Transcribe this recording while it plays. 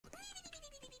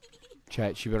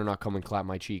Chat, she better not come and clap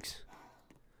my cheeks.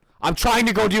 I'm trying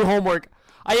to go do homework.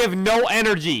 I have no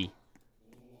energy.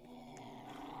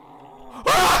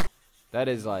 Ah! That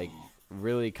is like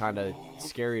really kind of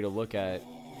scary to look at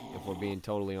if we're being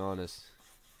totally honest.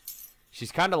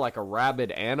 She's kind of like a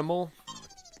rabid animal.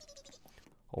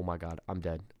 Oh my god, I'm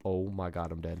dead. Oh my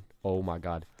god, I'm dead. Oh my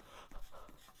god.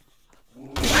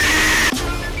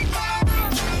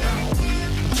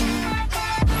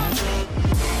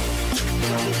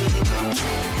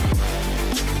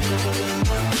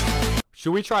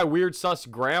 Should we try Weird Sus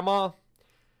Grandma?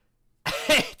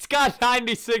 It's got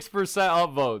 96%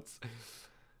 upvotes.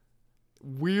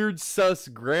 Weird Sus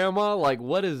Grandma? Like,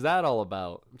 what is that all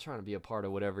about? I'm trying to be a part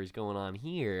of whatever's going on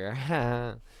here.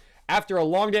 After a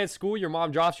long day at school, your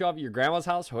mom drops you off at your grandma's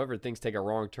house. However, things take a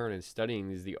wrong turn and studying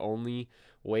is the only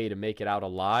way to make it out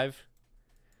alive.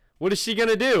 What is she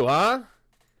gonna do, huh?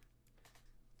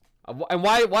 And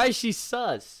why is she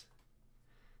sus?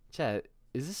 Chat,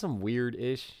 is this some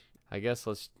weird-ish? I guess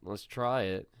let's try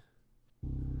it.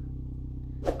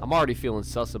 I'm already feeling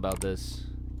sus about this.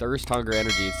 Thirst, hunger,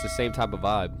 energy. It's the same type of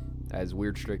vibe as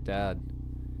Weird Strict Dad.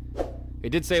 It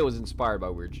did say it was inspired by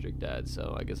Weird Strict Dad,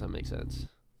 so I guess that makes sense.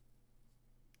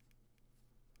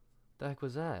 The heck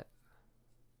was that?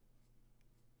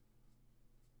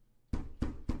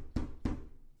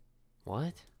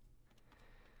 What?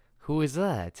 Who is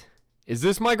that? Is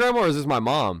this my grandma or is this my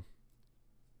mom?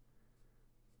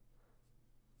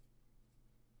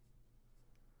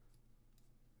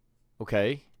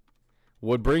 Okay.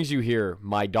 What brings you here,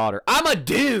 my daughter? I'm a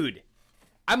dude!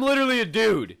 I'm literally a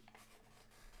dude!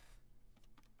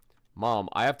 Mom,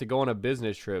 I have to go on a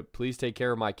business trip. Please take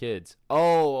care of my kids.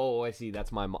 Oh, I see.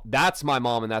 That's my mom. That's my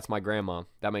mom and that's my grandma.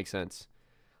 That makes sense.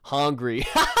 Hungry.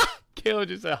 Kayla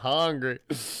just said hungry.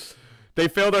 They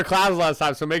failed their class last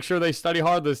time, so make sure they study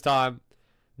hard this time.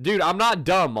 Dude, I'm not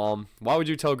dumb, Mom. Why would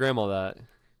you tell grandma that?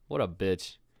 What a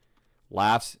bitch.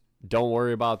 Laughs. Don't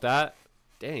worry about that.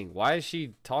 Dang, why is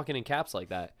she talking in caps like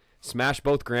that? Smash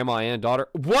both grandma and daughter.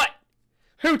 What?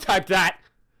 Who typed that?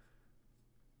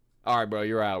 Alright, bro,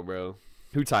 you're out, bro.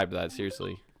 Who typed that?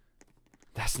 Seriously.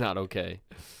 That's not okay.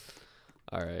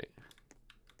 Alright.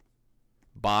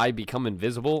 Bye, become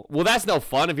invisible. Well, that's no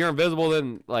fun. If you're invisible,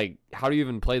 then, like, how do you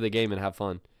even play the game and have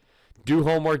fun? Do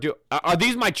homework. Are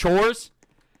these my chores?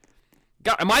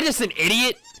 God, am I just an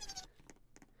idiot?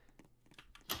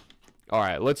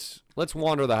 Alright, let's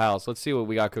wander the house. Let's see what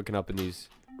we got cooking up in these.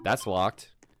 That's locked.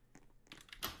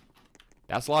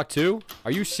 That's locked too?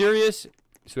 Are you serious?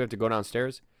 So we have to go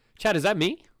downstairs? Chad, is that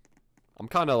me? I'm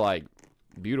kind of like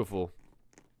beautiful.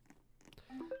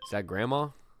 Is that grandma?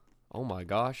 Oh my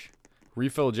gosh.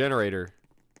 Refill generator.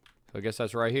 So I guess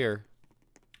that's right here.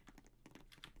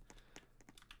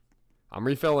 I'm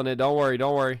refilling it. Don't worry.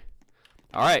 Don't worry.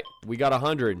 Alright. We got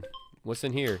 100. What's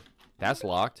in here? That's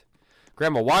locked.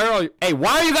 Grandma, why are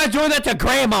you guys doing that to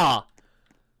grandma?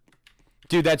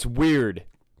 Dude, that's weird.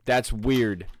 That's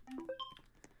weird.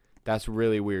 That's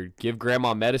really weird. Give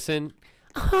grandma medicine.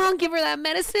 I'll give her that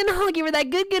medicine. I'll give her that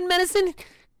good medicine.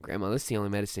 Grandma, that's the only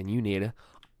medicine you need.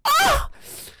 Oh!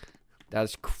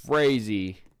 That's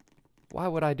crazy. Why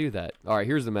would I do that? Alright,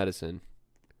 here's the medicine.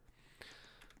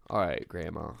 Alright,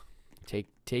 grandma.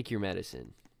 Take your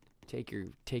medicine. Take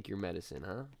your medicine,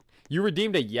 huh? You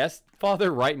redeemed a yes,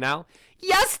 father, right now?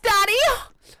 Yes, daddy!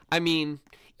 I mean,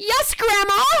 yes,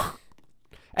 grandma!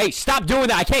 Hey, stop doing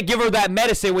that. I can't give her that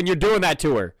medicine when you're doing that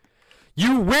to her.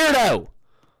 You weirdo!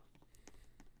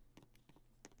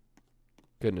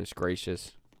 Goodness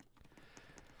gracious.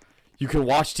 You can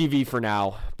watch TV for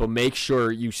now, but make sure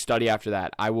you study after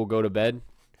that. I will go to bed.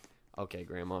 Okay,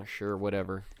 grandma, sure,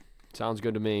 whatever. Sounds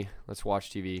good to me. Let's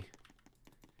watch TV.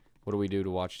 What do we do to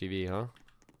watch TV, huh?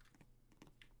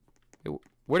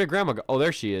 Where did grandma go? Oh,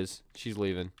 there she is. She's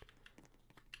leaving.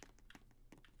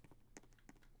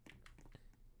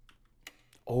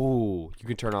 Oh, you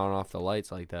can turn on and off the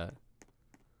lights like that.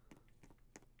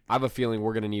 I have a feeling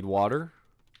we're going to need water.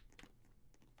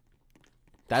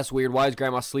 That's weird. Why is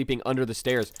grandma sleeping under the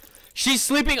stairs? She's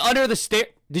sleeping under the stairs.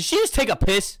 Did she just take a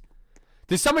piss?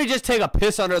 Did somebody just take a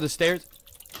piss under the stairs?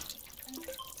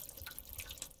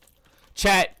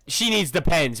 Chat, she needs the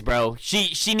pens, bro.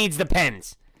 She needs the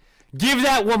pens. Give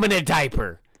that woman a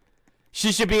diaper.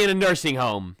 She should be in a nursing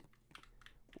home.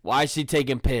 Why is she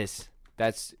taking piss?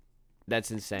 That's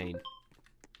insane.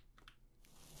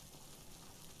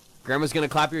 Grandma's gonna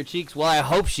clap your cheeks? Well, I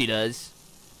hope she does.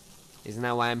 Isn't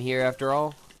that why I'm here after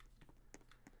all?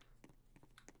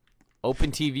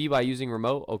 Open TV by using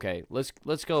remote? Okay, let's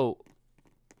go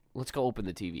open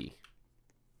the TV.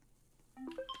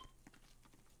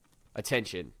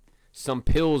 Attention. some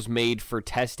pills made for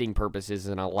testing purposes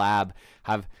in a lab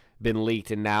have been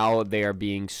leaked, and now they are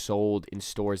being sold in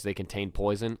stores. They contain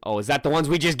poison. Oh, is that the ones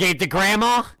we just gave to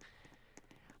Grandma?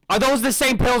 Are those the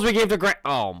same pills we gave to Grandma?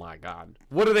 Oh, my God.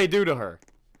 What do they do to her?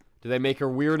 Do they make her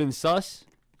weird and sus?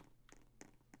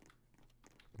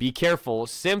 Be careful.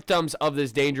 Symptoms of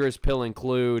this dangerous pill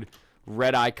include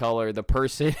red eye color, the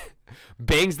person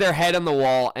bangs their head on the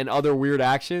wall, and other weird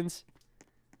actions.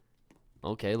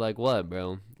 Okay, like what,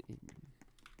 bro?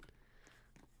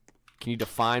 Can you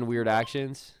define weird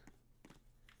actions?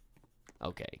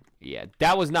 Okay, yeah,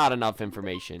 that was not enough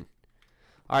information.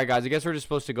 All right, guys, I guess we're just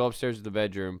supposed to go upstairs to the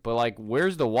bedroom. But, like,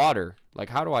 where's the water? Like,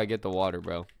 how do I get the water,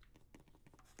 bro?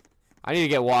 I need to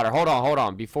get water. Hold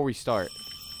on, before we start.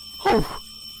 Whew.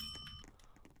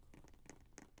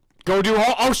 Go do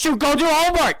oh shoot, go do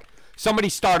homework. Somebody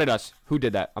started us. Who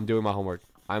did that? I'm doing my homework.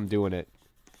 I'm doing it.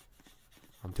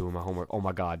 I'm doing my homework. Oh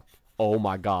my God. Oh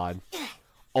my God.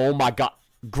 Oh my God.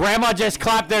 Grandma just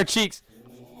clapped their cheeks.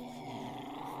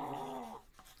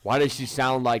 Why does she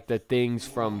sound like the things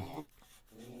from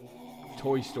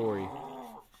Toy Story?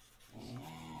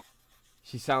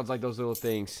 She sounds like those little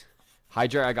things. Hi,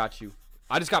 Jerry, I got you.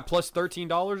 I just got plus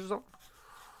 $13 or something.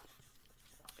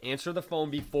 Answer the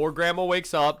phone before Grandma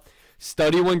wakes up.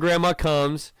 Study when Grandma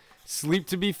comes. Sleep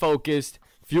to be focused.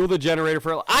 Fuel the generator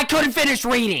for... I couldn't finish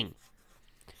reading!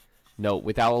 No,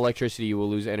 without electricity, you will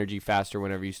lose energy faster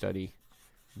whenever you study.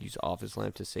 Use office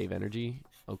lamp to save energy.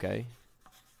 Okay.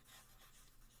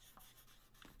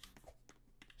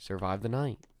 Survive the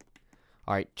night.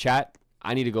 Alright, chat.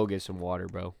 I need to go get some water,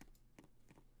 bro.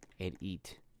 And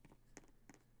eat.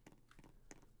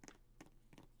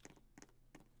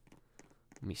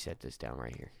 Let me set this down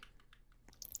right here.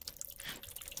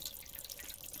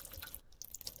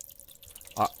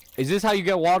 Is this how you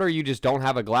get water? You just don't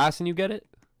have a glass and you get it?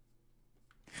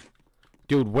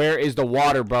 Dude, where is the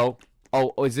water, bro?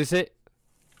 Oh, is this it?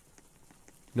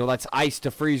 No, that's ice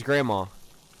to freeze Grandma.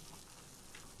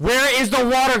 Where is the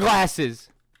water glasses?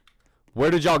 Where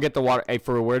did y'all get the water? Hey,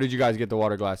 where did you guys get the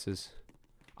water glasses?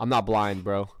 I'm not blind,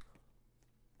 bro.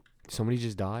 Did somebody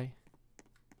just die?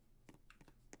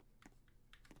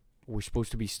 We're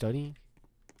supposed to be studying?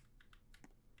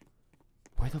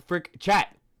 Where the frick?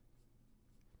 Chat!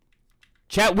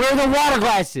 Chat, where are the water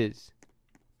glasses?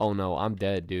 Oh no, I'm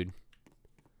dead, dude.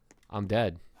 I'm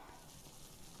dead.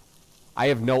 I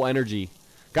have no energy.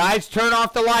 Guys, turn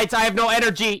off the lights. I have no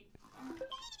energy.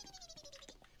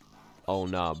 Oh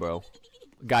nah, bro.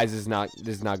 Guys, this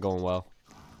is not going well.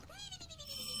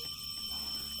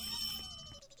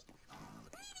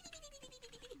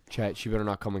 Chat, she better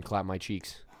not come and clap my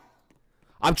cheeks.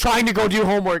 I'm trying to go do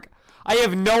homework. I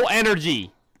have no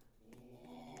energy.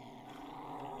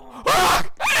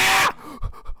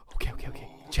 Okay.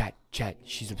 Chat.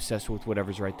 She's obsessed with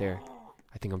whatever's right there.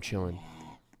 I think I'm chilling.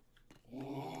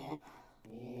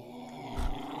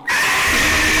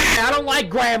 I don't like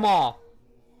Grandma.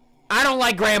 I don't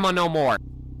like Grandma no more.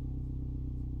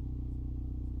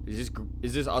 Is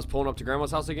this us pulling up to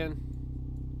Grandma's house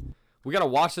again? We gotta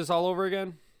watch this all over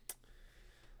again?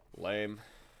 Lame.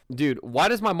 Dude, why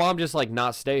does my mom just, like,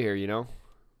 not stay here, you know?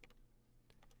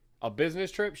 A business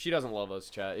trip? She doesn't love us,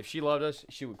 chat. If she loved us,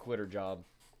 she would quit her job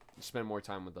and spend more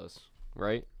time with us,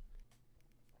 right?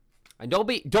 And don't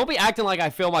be acting like I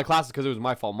failed my classes because it was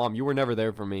my fault. Mom, you were never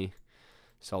there for me.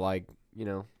 So, like, you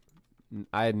know,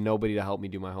 I had nobody to help me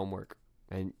do my homework.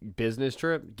 And business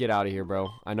trip? Get out of here, bro.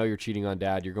 I know you're cheating on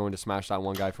Dad. You're going to smash that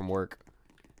one guy from work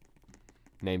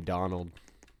named Donald.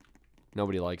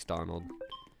 Nobody likes Donald.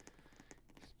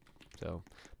 So,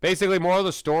 basically, moral of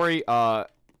the story,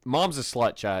 Mom's a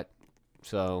slut, chat.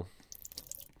 So,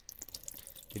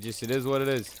 it is what it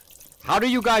is. How do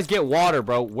you guys get water,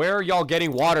 bro? Where are y'all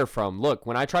getting water from? Look,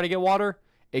 when I try to get water,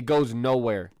 it goes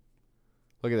nowhere.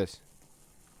 Look at this.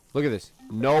 Look at this.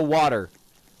 No water.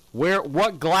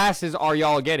 What glasses are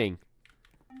y'all getting?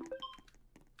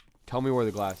 Tell me where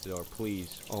the glasses are,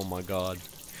 please. Oh my God.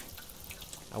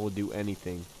 I will do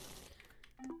anything.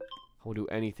 I will do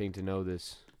anything to know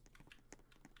this.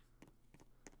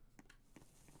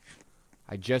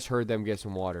 I just heard them get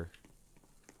some water.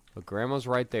 But Grandma's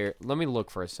right there. Let me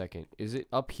look for a second. Is it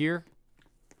up here?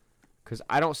 Because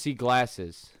I don't see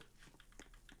glasses.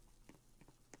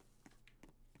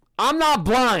 I'm not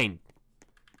blind!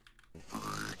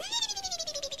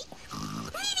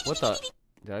 What the?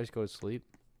 Did I just go to sleep?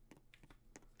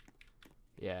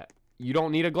 Yeah. You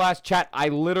don't need a glass? Chat, I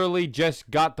literally just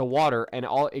got the water and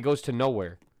it goes to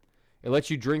nowhere. It lets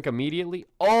you drink immediately.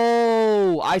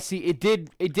 Oh, I see. It did.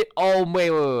 Oh,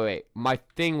 wait. My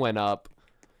thing went up.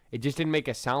 It just didn't make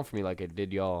a sound for me like it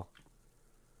did y'all.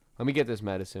 Let me get this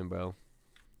medicine, bro.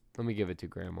 Let me give it to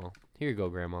Grandma. Here you go,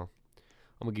 Grandma. I'm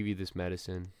gonna give you this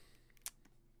medicine.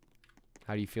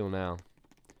 How do you feel now?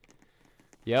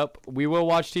 Yep, we will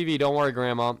watch TV. Don't worry,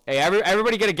 Grandma. Hey,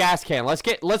 everybody get a gas can. Let's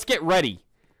get ready.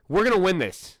 We're gonna win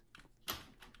this.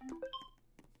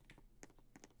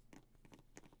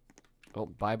 Oh,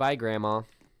 bye-bye, Grandma.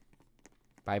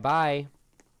 Bye-bye.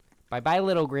 Bye-bye,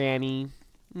 little Granny.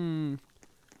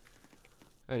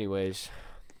 Anyways.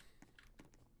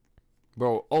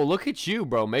 Bro, oh, look at you,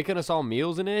 bro. Making us all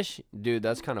meals and ish. Dude,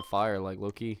 that's kind of fire, like,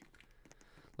 low-key.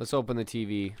 Let's open the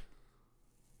TV.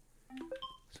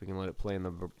 So we can let it play in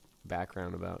the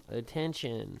background about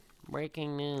attention.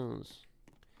 Breaking news.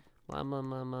 La ma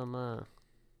ma ma ma.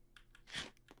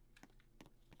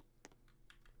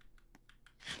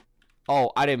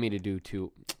 Oh, I didn't mean to do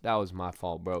two. That was my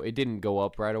fault, bro. It didn't go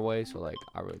up right away, so like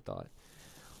I really thought.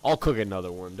 I'll cook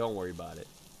another one. Don't worry about it.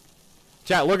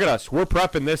 Chat, look at us. We're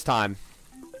prepping this time.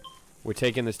 We're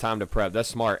taking this time to prep. That's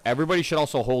smart. Everybody should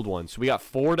also hold one. So we got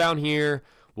 4 down here.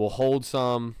 We'll hold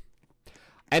some.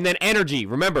 And then energy.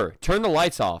 Remember, turn the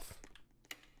lights off.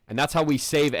 And that's how we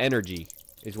save energy,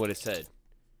 is what it said.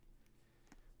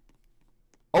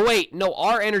 Oh, wait. No,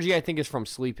 our energy, I think, is from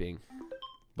sleeping.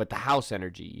 But the house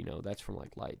energy, you know, that's from,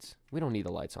 like, lights. We don't need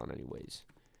the lights on anyways.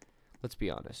 Let's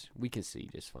be honest. We can see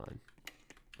just fine.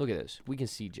 Look at this. We can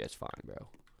see just fine, bro.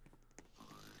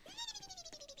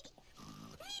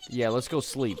 Yeah, let's go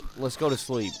sleep. Let's go to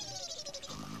sleep.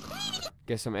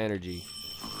 Get some energy.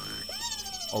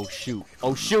 Oh, shoot.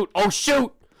 Oh, shoot. Oh,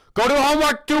 shoot. Go do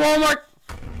homework. Do homework.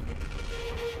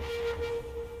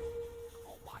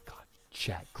 Oh, my God.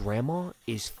 Chat, Grandma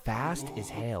is fast as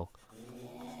hell.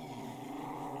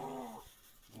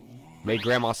 Made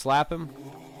Grandma slap him.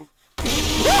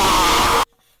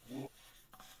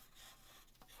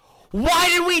 Why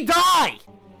did we die?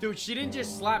 Dude, she didn't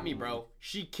just slap me, bro.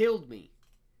 She killed me.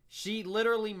 She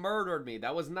literally murdered me.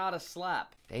 That was not a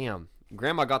slap. Damn.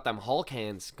 Grandma got them Hulk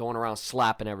hands going around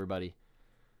slapping everybody.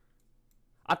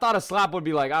 I thought a slap would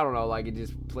be like, I don't know, like it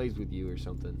just plays with you or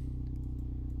something.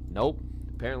 Nope.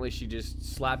 Apparently she just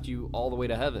slapped you all the way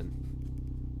to heaven.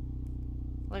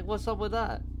 Like, what's up with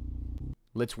that?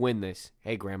 Let's win this.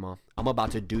 Hey, Grandma. I'm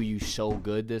about to do you so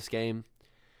good this game.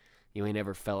 You ain't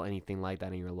ever felt anything like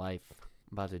that in your life.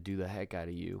 I'm about to do the heck out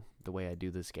of you the way I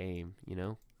do this game, you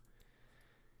know?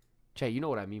 Chat, you know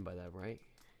what I mean by that, right?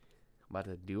 I'm about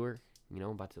to do her. You know,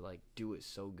 I'm about to, like, do it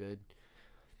so good.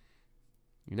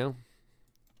 You know?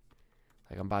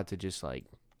 Like, I'm about to just, like,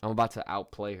 I'm about to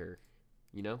outplay her.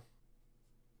 You know?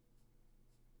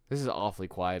 This is awfully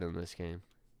quiet in this game.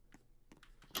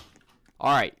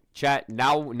 Alright, chat.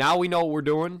 Now we know what we're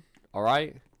doing.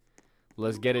 Alright?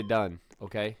 Let's get it done.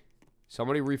 Okay?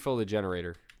 Somebody refill the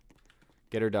generator.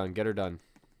 Get her done. Get her done.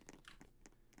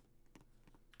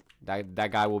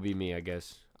 That guy will be me, I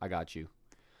guess. I got you.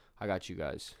 I got you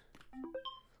guys.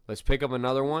 Let's pick up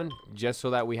another one just so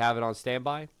that we have it on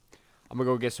standby. I'm gonna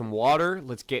go get some water.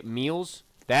 Let's get meals.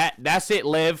 That's it,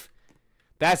 Liv.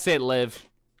 That's it, Liv.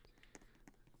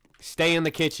 Stay in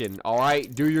the kitchen,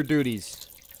 alright? Do your duties.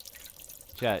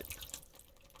 Chat.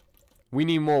 We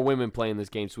need more women playing this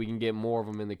game so we can get more of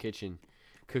them in the kitchen.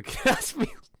 Cook us meals.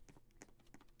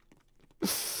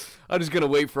 I'm just gonna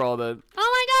wait for all the...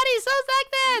 Oh my god, he's so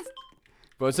sexist!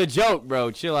 Bro, it's a joke,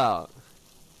 bro. Chill out.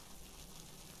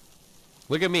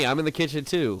 Look at me. I'm in the kitchen,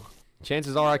 too.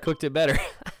 Chances are I cooked it better.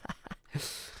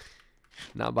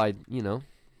 Not by, you know,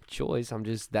 choice. I'm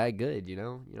just that good, you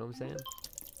know? You know what I'm saying?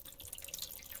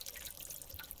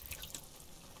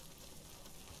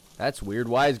 That's weird.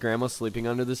 Why is Grandma sleeping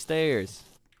under the stairs?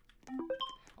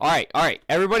 Alright, alright.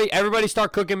 Everybody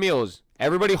start cooking meals.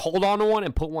 Everybody hold on to one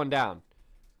and put one down.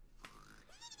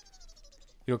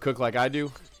 You don't cook like I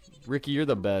do? Ricky, you're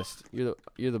the best. You're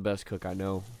the best cook I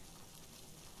know.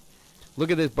 Look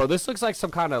at this, bro. This looks like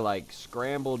some kind of like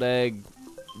scrambled egg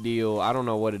deal. I don't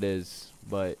know what it is,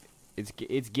 but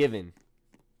it's giving.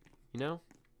 You know?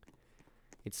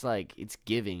 It's like it's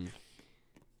giving.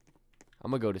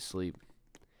 I'm gonna go to sleep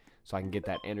so I can get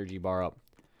that energy bar up.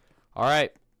 All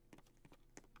right.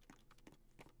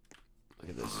 Look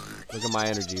at this. Look at my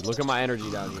energy. Look at my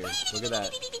energy down here. Look at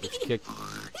that.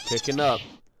 It's kicking up.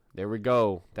 There we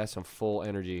go. That's some full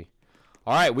energy.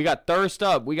 All right, we got thirst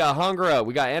up. We got hunger up.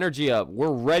 We got energy up.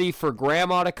 We're ready for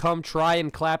Grandma to come try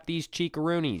and clap these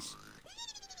cheekaroonies.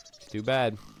 It's too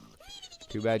bad.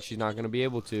 Too bad she's not going to be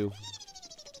able to.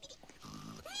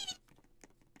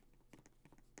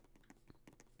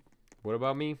 What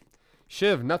about me?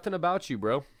 Shiv, nothing about you,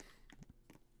 bro.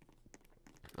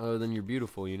 Other than you're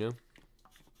beautiful, you know?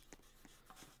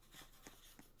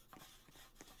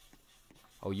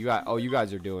 Oh, you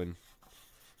guys are doing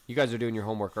You guys are doing your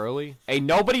homework early. Hey,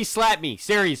 nobody slap me.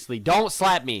 Seriously, don't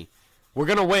slap me. We're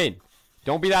gonna win.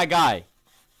 Don't be that guy.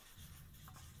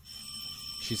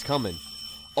 She's coming.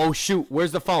 Oh, shoot.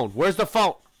 Where's the phone? Where's the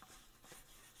phone?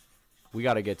 We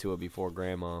gotta get to it before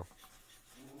Grandma.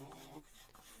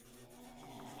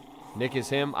 Nick is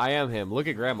him. I am him. Look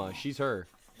at Grandma. She's her.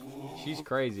 She's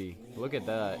crazy. Look at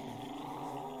that.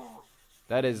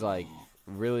 That is, like,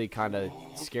 really kind of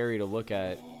scary to look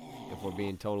at, if we're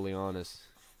being totally honest.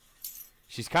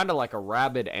 She's kind of like a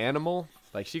rabid animal.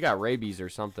 Like, she got rabies or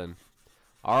something.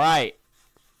 All right.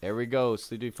 There we go.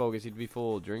 Sleep to be focused. Eat to be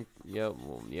full. Drink. Yep.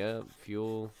 Yep.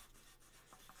 Fuel.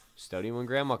 Study when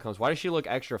Grandma comes. Why does she look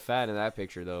extra fat in that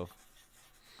picture, though?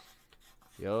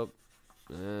 Yup.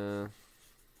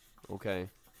 Okay.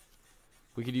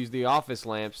 We could use the office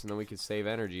lamps, and then we could save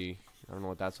energy. I don't know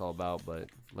what that's all about, but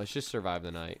let's just survive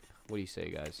the night. What do you say,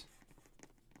 guys?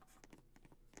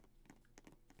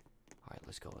 Alright,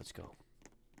 let's go, let's go.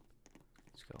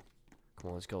 Let's go. Come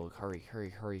on, let's go. Hurry, hurry,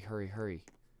 hurry, hurry, hurry.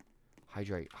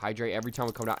 Hydrate. Hydrate every time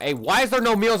we come down. Hey, why is there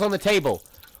no meals on the table?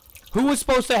 Who was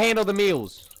supposed to handle the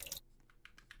meals?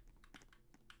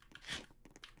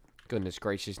 Goodness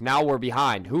gracious. Now we're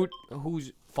behind.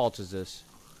 Whose fault is this?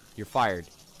 You're fired.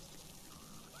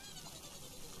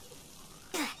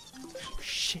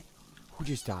 Shit. Who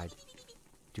just died?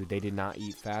 Dude, they did not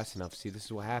eat fast enough. See, this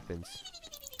is what happens.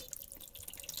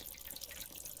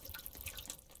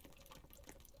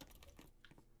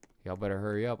 Y'all better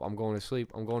hurry up. I'm going to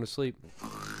sleep. I'm going to sleep.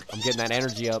 I'm getting that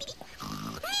energy up.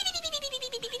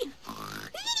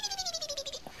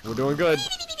 We're doing good.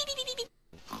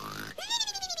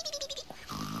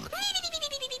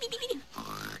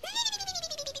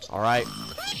 All right.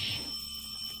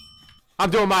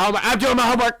 I'm doing my homework. I'm doing my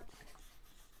homework.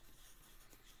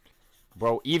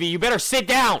 Bro, Evie, you better sit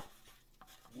down.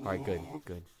 All right, good,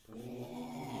 good.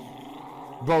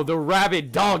 Bro, the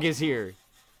rabid dog is here.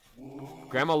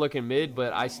 Grandma looking mid,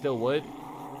 but I still would.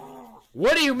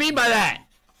 What do you mean by that?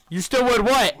 You still would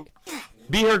what?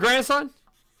 Be her grandson?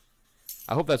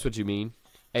 I hope that's what you mean.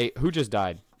 Hey, who just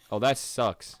died? Oh, that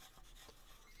sucks.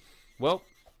 Well,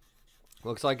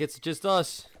 looks like it's just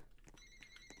us.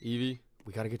 Evie,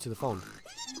 we gotta get to the phone.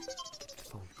 Get to the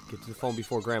phone. Get to the phone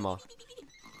before Grandma.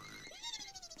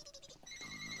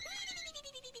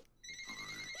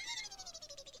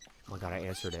 Oh my god, I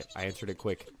answered it. I answered it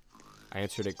quick. I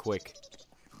answered it quick.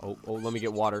 Oh, let me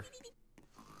get water.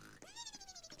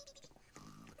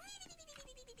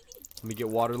 Let me get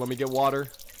water. Let me get water.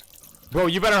 Bro,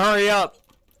 you better hurry up.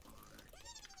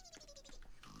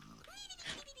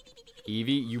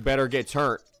 Evie, you better get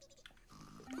turned.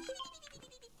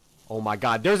 Oh my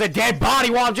god, there's a dead body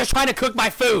while I'm just trying to cook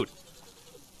my food.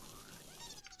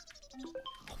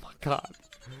 Oh my god.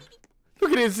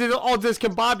 Look at this, it's all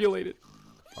discombobulated.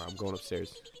 Alright, I'm going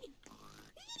upstairs.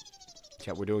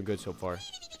 Chat, we're doing good so far.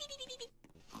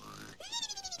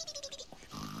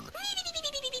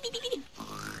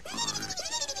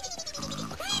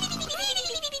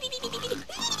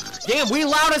 Damn, we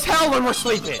loud as hell when we're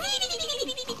sleeping.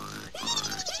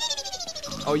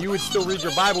 Oh, you would still read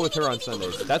your Bible with her on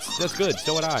Sundays. That's good.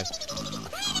 So would I.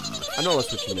 I know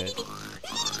that's what you meant.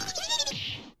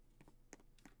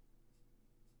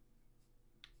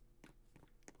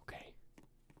 Okay.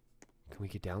 Can we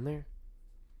get down there?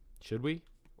 Should we?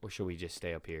 Or should we just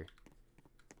stay up here?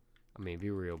 I mean, be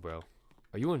real, bro.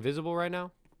 Are you invisible right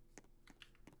now?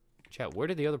 Chat, where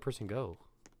did the other person go?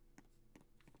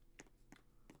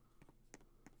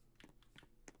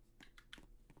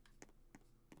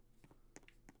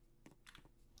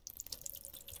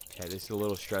 Chat, this is a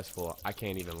little stressful. I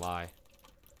can't even lie.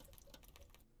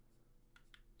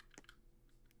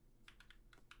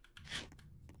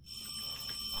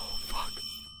 Oh, fuck.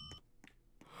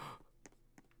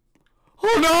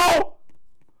 Oh, no!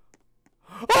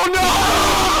 Oh,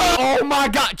 no! Oh, my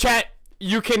God. Chat,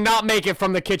 you cannot make it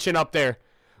from the kitchen up there.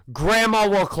 Grandma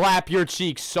will clap your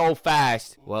cheeks so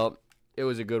fast. Well, it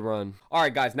was a good run. All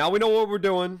right, guys. Now we know what we're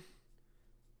doing.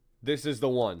 This is the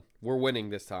one. We're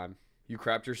winning this time. You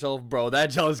crapped yourself? Bro, that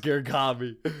jump scare got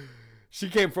me. She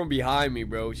came from behind me,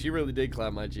 bro. She really did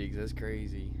clap my cheeks. That's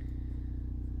crazy.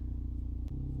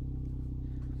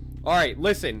 All right,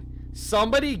 listen.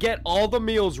 Somebody get all the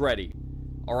meals ready.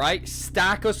 All right?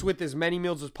 Stack us with as many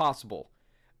meals as possible.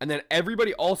 And then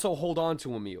everybody also hold on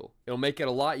to a meal. It'll make it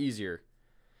a lot easier.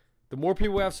 The more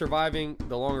people we have surviving,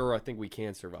 the longer I think we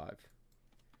can survive.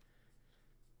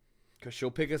 Because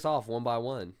she'll pick us off one by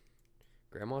one.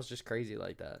 Grandma's just crazy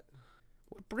like that.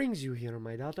 What brings you here,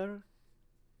 my daughter?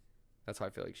 That's how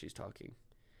I feel like she's talking.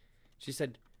 She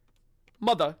said,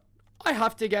 Mother, I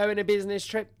have to go on a business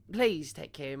trip. Please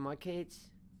take care of my kids.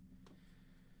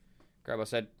 Grandma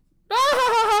said,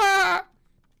 ah!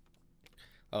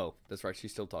 Oh, that's right. She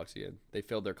still talks again. They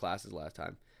failed their classes last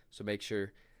time. So make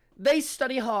sure they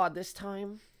study hard this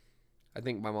time. I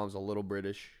think my mom's a little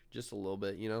British. Just a little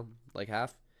bit, you know? Like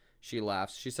half. She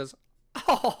laughs. She says,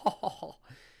 oh,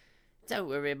 don't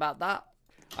worry about that.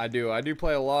 I do. I do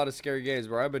play a lot of scary games,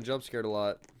 bro. I've been jump scared a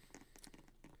lot.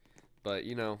 But,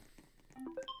 you know.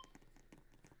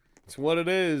 It's what it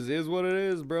is. Is what it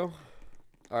is, bro.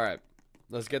 Alright.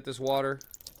 Let's get this water.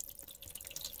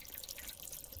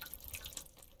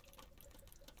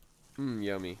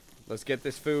 Yummy. Let's get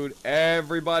this food.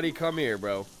 Everybody come here,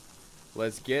 bro.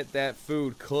 Let's get that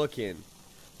food cooking.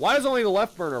 Why does only the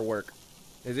left burner work?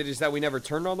 Is it just that we never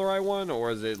turned on the right one?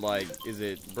 Or is it like, is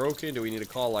it broken? Do we need to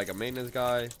call like a maintenance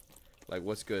guy? Like,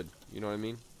 what's good? You know what I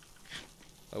mean?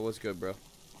 Like, what's good, bro?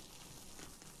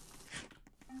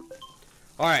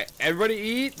 Alright, everybody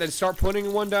eat. Then start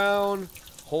putting one down.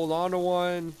 Hold on to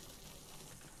one.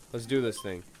 Let's do this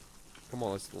thing. Come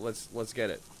on, let's get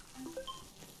it.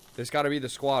 This got to be the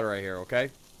squad right here,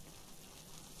 okay?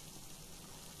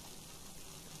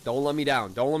 Don't let me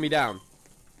down. Don't let me down.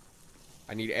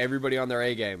 I need everybody on their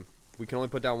A game. We can only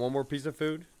put down one more piece of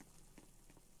food.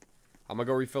 I'm gonna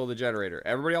go refill the generator.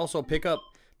 Everybody also pick up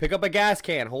a gas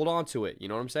can. Hold on to it. You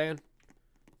know what I'm saying?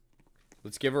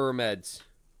 Let's give her meds.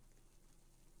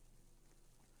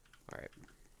 Alright.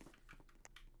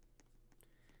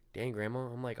 Dang, Grandma,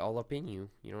 I'm like all up in you.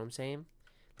 You know what I'm saying?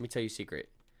 Let me tell you a secret.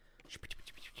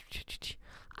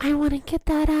 I want to get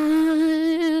that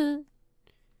out.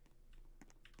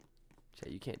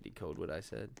 You can't decode what I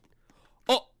said.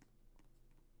 Oh!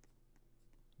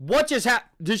 What just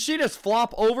happened? Did she just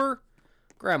flop over?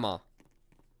 Grandma.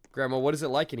 Grandma, what is it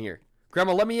like in here?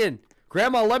 Grandma, let me in.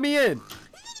 Grandma, let me in.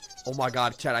 Oh my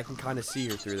god, Chad, I can kind of see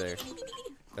her through there.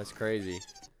 That's crazy.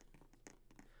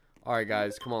 Alright,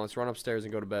 guys, come on, let's run upstairs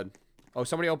and go to bed. Oh,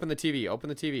 somebody open the TV. Open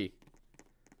the TV.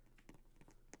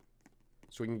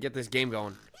 So we can get this game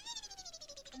going.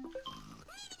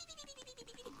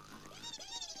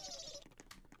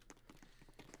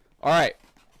 Alright.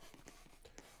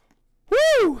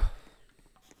 Woo!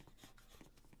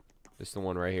 This is the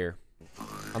one right here.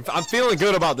 I'm feeling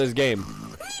good about this game.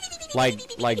 Like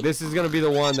this is gonna be the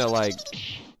one that like...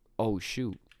 Oh,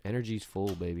 shoot. Energy's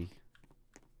full, baby.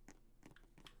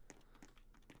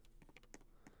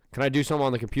 Can I do something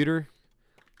on the computer?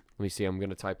 Let me see. I'm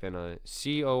gonna type in a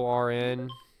CORN.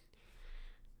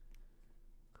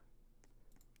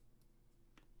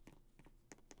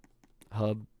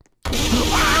 Hub.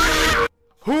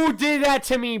 Who did that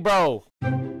to me, bro?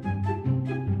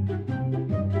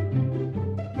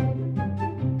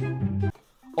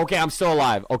 Okay, I'm still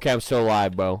alive. Okay, I'm still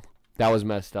alive, bro. That was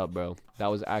messed up, bro. That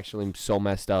was actually so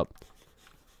messed up.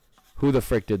 Who the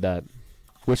frick did that?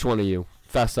 Which one of you?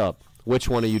 Fess up. Which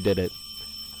one of you did it?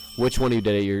 Which one of you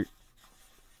did it? You're...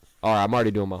 Alright, I'm already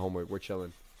doing my homework. We're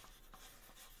chilling.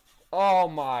 Oh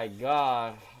my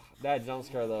god. That jump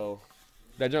scare, though.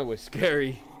 That jump was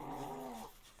scary.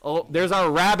 Oh, there's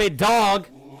our rabid dog.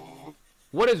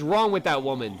 What is wrong with that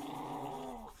woman?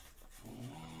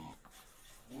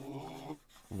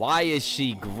 Why is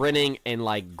she grinning and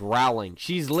like growling?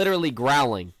 She's literally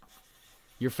growling.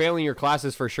 You're failing your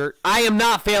classes for sure. I am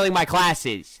not failing my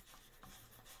classes.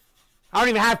 I don't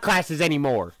even have classes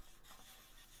anymore.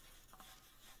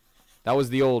 That was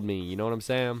the old me. You know what I'm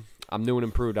saying? I'm new and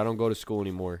improved. I don't go to school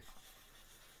anymore.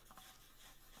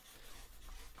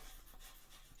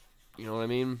 You know what I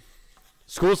mean?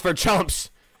 School's for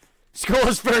chumps.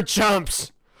 School's for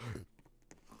chumps.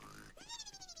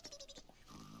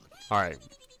 Alright.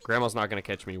 Grandma's not going to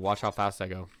catch me. Watch how fast I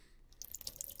go.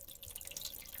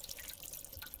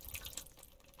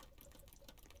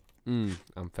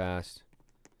 I'm fast.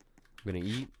 I'm going to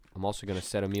eat. I'm also going to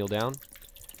set a meal down.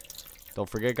 Don't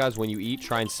forget, guys, when you eat,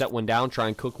 try and set one down. Try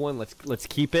and cook one. Let's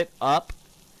keep it up.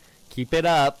 Keep it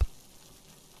up.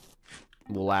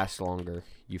 Will last longer.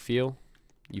 You feel?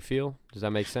 You feel? Does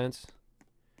that make sense?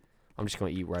 I'm just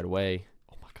going to eat right away.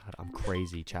 Oh, my God. I'm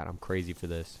crazy, chat. I'm crazy for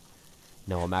this.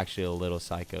 No, I'm actually a little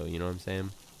psycho. You know what I'm saying?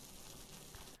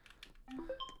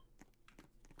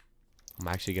 I'm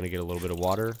actually going to get a little bit of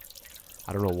water.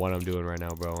 I don't know what I'm doing right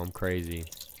now, bro. I'm crazy.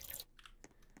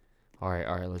 Alright,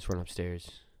 let's run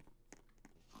upstairs.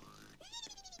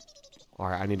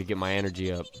 Alright, I need to get my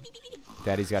energy up.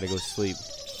 Daddy's got to go sleep.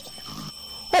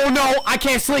 Oh, no! I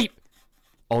can't sleep!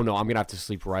 Oh, no, I'm going to have to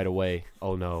sleep right away.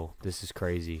 Oh, no. This is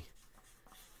crazy.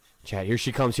 Chat, here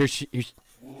she comes. Chat,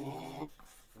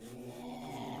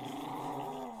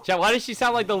 why does she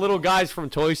sound like the little guys from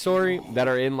Toy Story that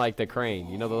are in, like, the crane?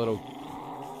 You know, the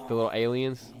little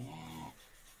aliens?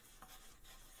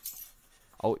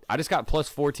 Oh, I just got plus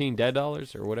 14 dead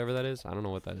dollars or whatever that is. I don't know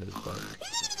what that is, but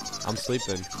I'm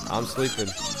sleeping. I'm sleeping.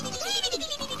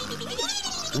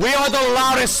 We are the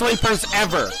loudest sleepers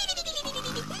ever.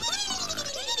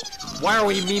 Why are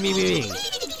we me?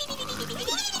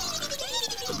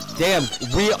 Damn,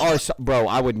 we are so, bro,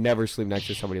 I would never sleep next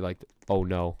to somebody like that. Oh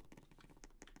no.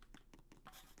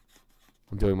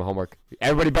 I'm doing my homework.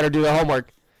 Everybody better do their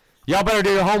homework. Y'all better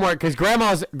do your homework, because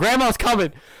grandma's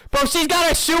coming. Bro, she's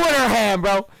got a shoe in her hand,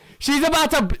 bro. She's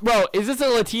about to, bro, is this a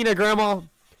Latina grandma?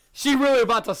 She really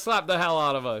about to slap the hell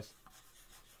out of us.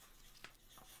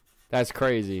 That's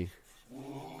crazy.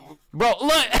 Bro,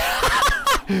 look.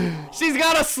 She's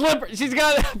got a slipper. She's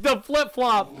got the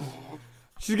flip-flop.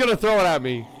 She's going to throw it at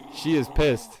me. She is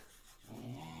pissed.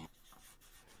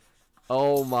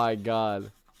 Oh, my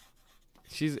God.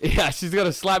 She's going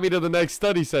to slap me to the next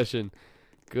study session.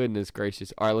 Goodness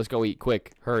gracious. All right, let's go eat.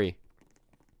 Quick. Hurry.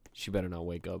 She better not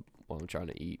wake up while I'm trying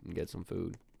to eat and get some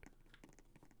food.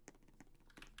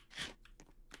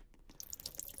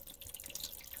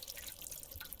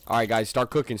 All right, guys. Start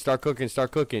cooking. Start cooking.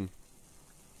 Start cooking.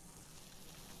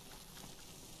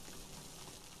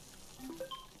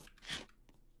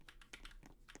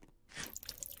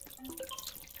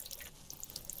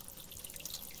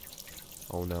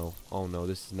 Oh, no. Oh, no.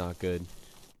 This is not good.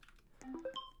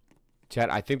 Chat,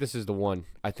 I think this is the one.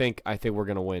 I think we're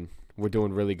gonna win. We're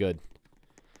doing really good.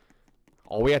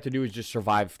 All we have to do is just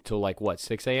survive till like what,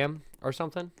 6 a.m. or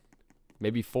something?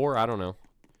 Maybe 4. I don't know.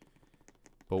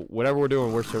 But whatever we're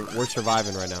doing, we're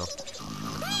surviving right now.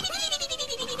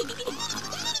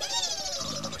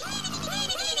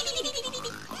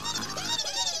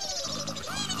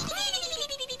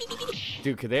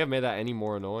 Dude, could they have made that any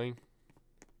more annoying?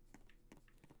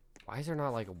 Why is there not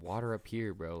like water up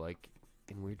here, bro? Like.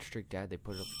 In Weird Strict Dad, they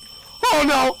put it up. Oh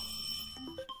no!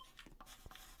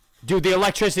 Dude, the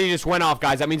electricity just went off,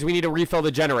 guys. That means we need to refill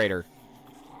the generator.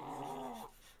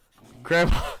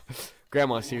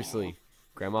 Grandma, seriously.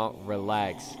 Grandma,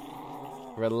 relax.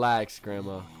 Relax,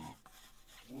 Grandma.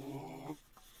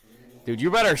 Dude,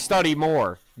 you better study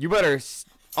more. You better.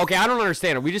 Okay, I don't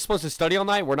understand. Are we just supposed to study all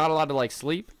night? We're not allowed to like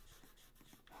sleep?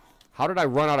 How did I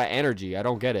run out of energy? I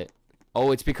don't get it.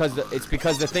 Oh, it's because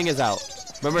the thing is out.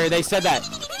 Remember, they said that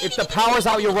if the power's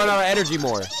out, you'll run out of energy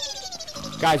more.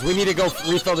 Guys, we need to go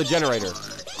refill the generator.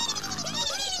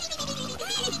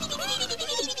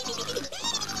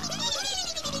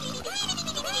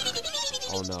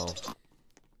 Oh, no.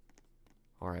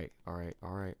 All right.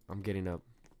 I'm getting up.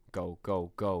 Go.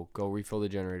 Go refill the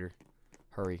generator.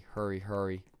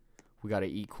 Hurry. We gotta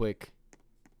eat quick.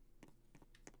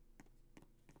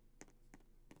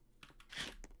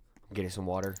 I'm getting some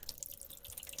water.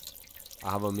 I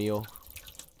have a meal,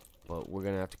 but we're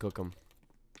gonna have to cook them.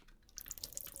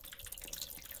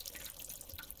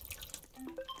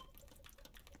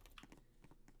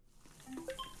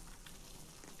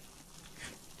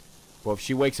 Well, if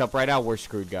she wakes up right now, we're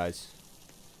screwed, guys.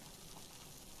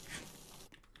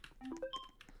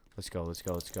 Let's go.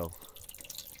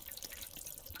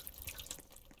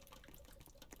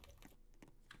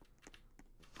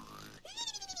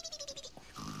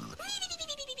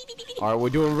 Alright, we're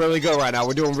doing really good right now.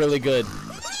 We're doing really good.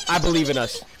 I believe in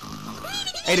us.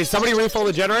 Hey, did somebody refill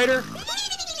the generator?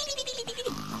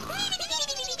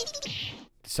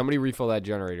 Did somebody refill that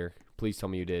generator? Please tell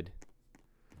me you did.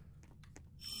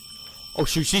 Oh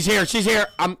shoot, she's here.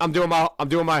 I'm doing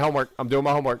my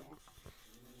homework.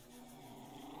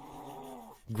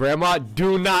 Grandma,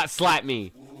 do not slap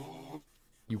me.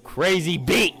 You crazy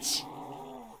bitch.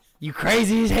 You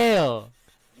crazy as hell.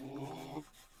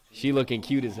 She looking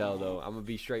cute as hell, though. I'm gonna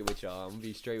be straight with y'all.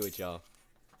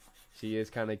 She is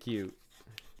kind of cute.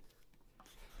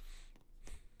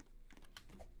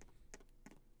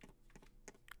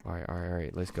 All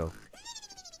right. Let's go.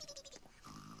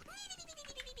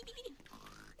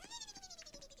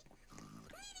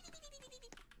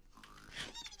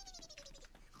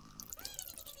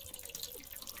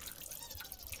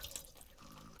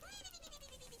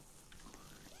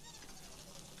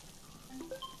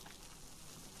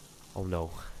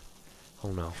 Oh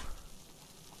no.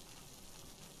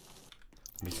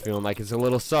 I'm just feeling like it's a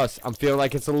little sus.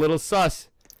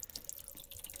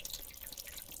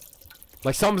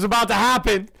 Like something's about to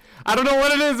happen. I don't know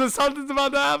what it is, but something's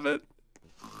about to happen.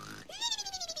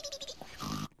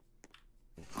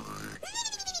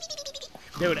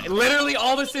 Dude, literally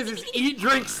all this is eat,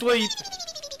 drink, sleep,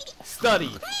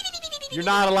 study. You're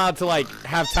not allowed to like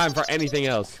have time for anything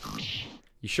else.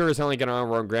 You sure as hell ain't gonna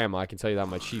outrun Grandma, I can tell you that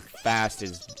much. She fast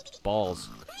as balls.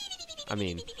 I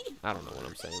mean, I don't know what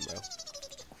I'm saying, bro.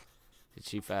 Is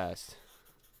she fast?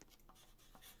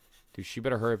 Dude, she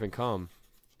better hurry up and come.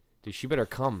 Dude, she better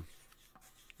come.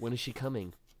 When is she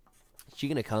coming? Is she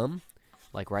gonna come?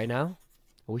 Like right now?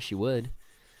 I wish she would.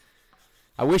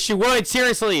 I wish she would,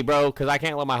 seriously, bro. Because I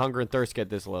can't let my hunger and thirst get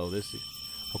this low.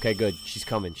 Okay, good. She's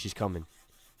coming. She's coming.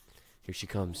 Here she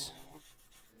comes.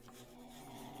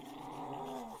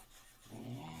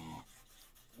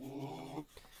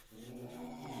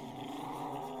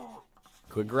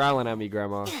 Quit growling at me,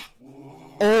 Grandma.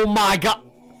 Oh my god!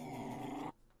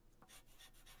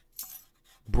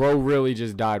 Bro really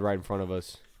just died right in front of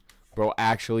us. Bro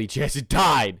actually just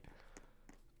died.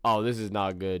 Oh, this is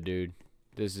not good, dude.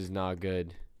 This is not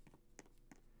good.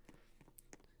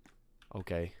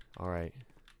 Okay, alright.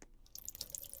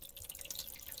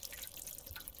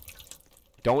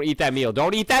 Don't eat that meal.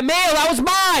 Don't eat that meal! That was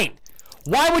mine!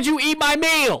 Why would you eat my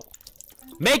meal?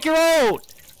 Make your own!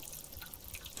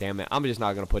 Damn it. I'm just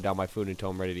not gonna put down my food until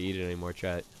I'm ready to eat it anymore,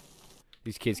 chat.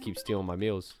 These kids keep stealing my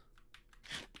meals.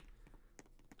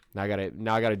 Now I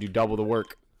gotta do double the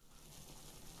work.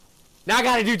 Now I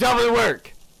gotta do double the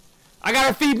work! I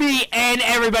gotta feed me and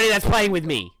everybody that's playing with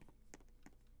me.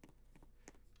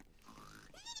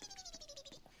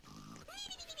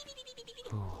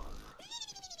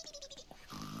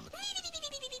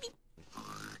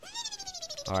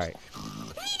 Alright.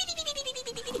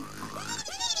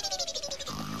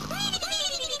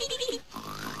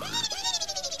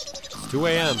 It's 2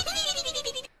 a.m.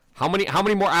 How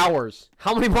many more hours?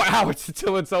 How many more hours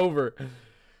until it's over?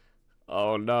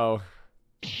 Oh no.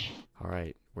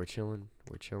 Alright, we're chilling.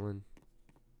 We're chilling.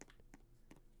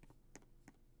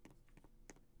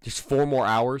 Just 4 more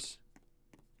hours?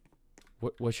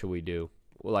 What should we do?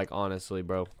 Well, like, honestly,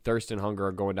 bro. Thirst and hunger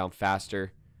are going down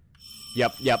faster.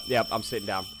 Yep. I'm sitting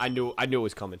down. I knew it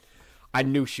was coming. I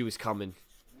knew she was coming.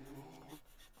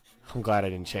 I'm glad I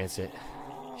didn't chance it.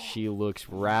 She looks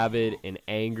rabid and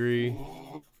angry.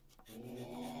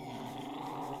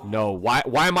 No, why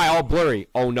am I all blurry?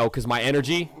 Oh no, because my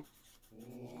energy.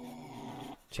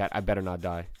 Chat, I better not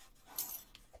die.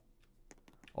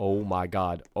 Oh my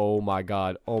god. Oh my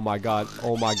god. Oh my god.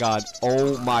 Oh my god.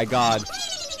 Oh my god.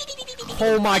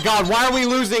 Oh my god, why are we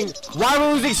losing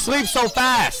sleep so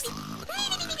fast?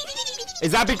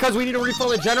 Is that because we need to refill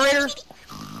the generator?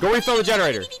 Go refill the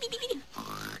generator.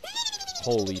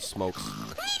 Holy smokes.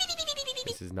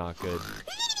 This is not good.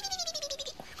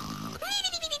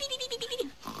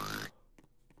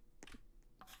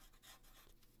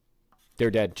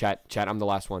 They're dead. Chat, I'm the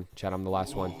last one. Chat, I'm the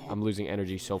last one. I'm losing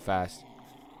energy so fast.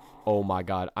 Oh my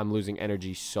god, I'm losing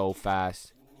energy so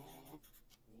fast.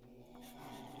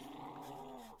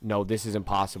 No, this is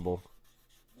impossible.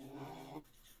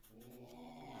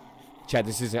 Chat,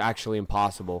 this is actually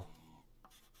impossible.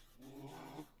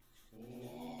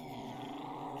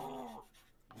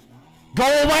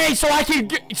 Go away so I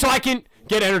can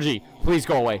get energy. Please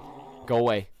go away. Go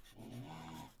away.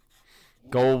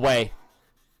 Go away.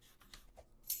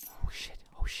 Oh shit.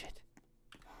 Oh shit.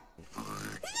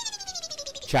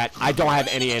 Chat, I don't have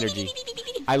any energy.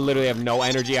 I literally have no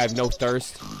energy. I have no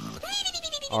thirst.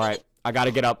 All right. I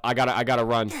gotta get up. I gotta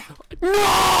run.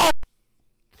 No!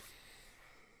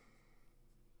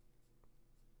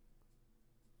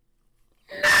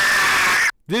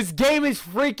 This game is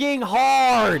freaking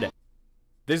hard.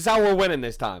 This is how we're winning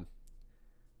this time.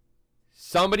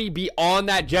 Somebody be on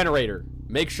that generator.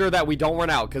 Make sure that we don't run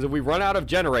out. Because if we run out of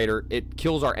generator, it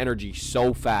kills our energy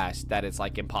so fast that it's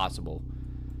like impossible.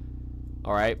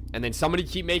 Alright? And then somebody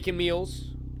keep making meals.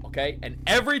 Okay? And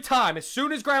every time, as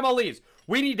soon as Grandma leaves,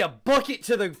 we need to book it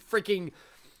to the freaking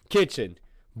kitchen.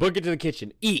 Book it to the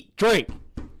kitchen. Eat. Drink.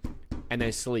 And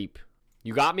then sleep.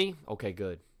 You got me? Okay,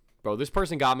 good. Bro, this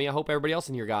person got me. I hope everybody else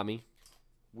in here got me.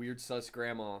 Weird sus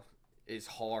grandma is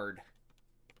hard.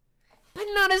 But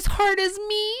not as hard as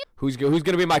me. Who's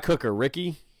gonna be my cooker?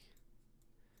 Ricky?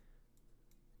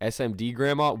 SMD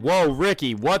grandma? Whoa,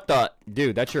 Ricky, what the?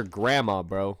 Dude, that's your grandma,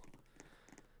 bro.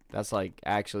 That's like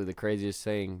actually the craziest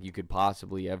thing you could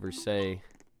possibly ever say.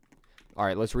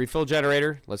 Alright, let's refill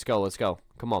generator. Let's go, let's go.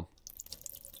 Come on.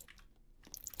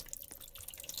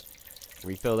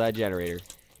 Refill that generator.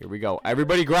 Here we go.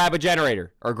 Everybody grab a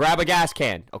generator. Or grab a gas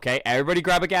can. Okay? Everybody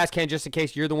grab a gas can just in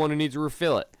case you're the one who needs to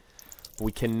refill it. But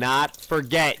we cannot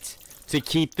forget to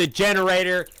keep the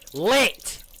generator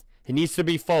lit. It needs to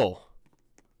be full.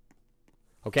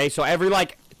 Okay? So every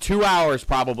like 2 hours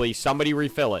probably somebody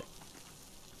refill it.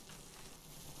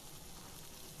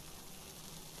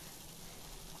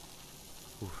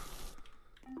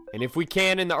 And if we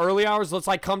can in the early hours, let's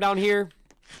like come down here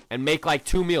and make like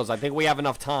 2 meals. I think we have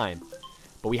enough time.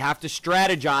 But we have to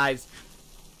strategize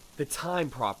the time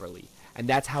properly. And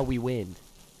that's how we win.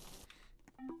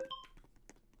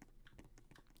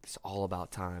 It's all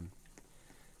about time.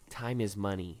 Time is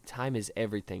money. Time is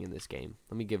everything in this game.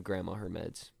 Let me give Grandma her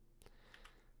meds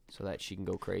so that she can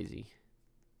go crazy.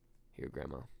 Here,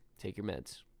 Grandma. Take your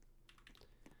meds.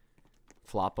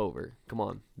 Flop over. Come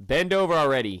on. Bend over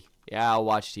already. Yeah, I'll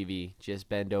watch TV. Just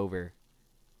bend over.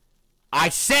 I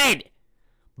said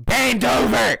bend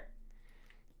over!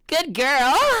 Good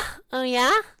girl. Oh,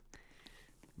 yeah?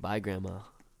 Bye, Grandma.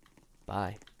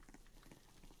 Bye.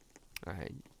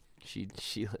 Alright. She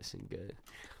listened good.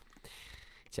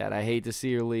 Chad, I hate to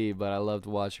see her leave, but I love to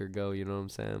watch her go, you know what I'm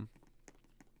saying?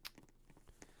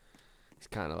 It's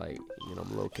kind of like, you know,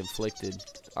 I'm a little conflicted.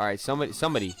 Alright,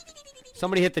 somebody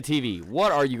hit the TV.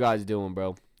 What are you guys doing,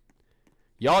 bro?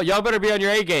 Y'all better be on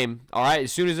your A game. Alright,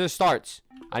 as soon as this starts.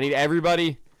 I need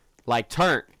everybody, like,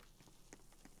 turn.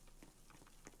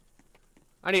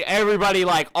 I need everybody,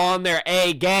 like, on their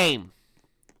A game.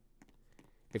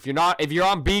 If you're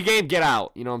on B game, get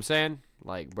out. You know what I'm saying?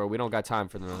 Like, bro, we don't got time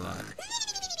for none of that.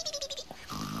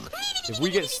 If we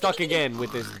get stuck again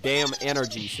with this damn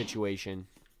energy situation,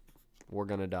 we're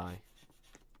gonna die.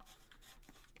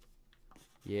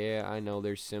 Yeah, I know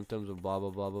there's symptoms of blah, blah,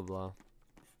 blah, blah, blah.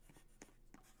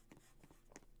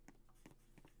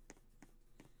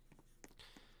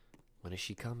 When is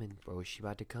she coming, bro? Is she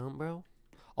about to come, bro?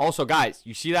 Also, guys,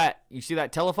 you see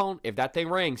that telephone? If that thing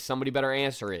rings, somebody better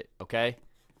answer it, okay?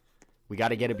 We got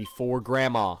to get it before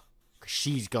Grandma, 'cause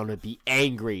she's going to be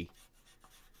angry.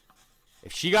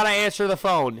 If she got to answer the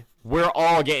phone, we're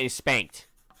all getting spanked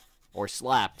or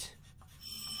slapped.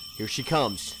 Here she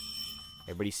comes.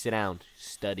 Everybody sit down.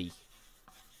 Study.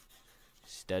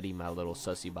 Study, my little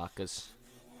sussy bakas.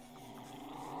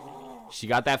 She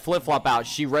got that flip-flop out.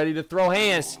 She ready to throw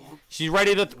hands. She's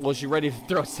ready to... Well, she's ready to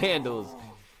throw sandals.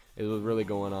 It was really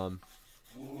going on.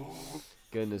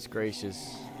 Goodness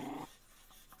gracious.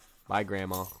 Bye,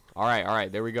 Grandma. All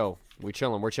right. There we go. We're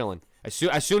chilling. As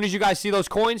soon as you guys see those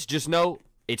coins, just know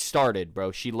it started,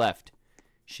 bro. She left.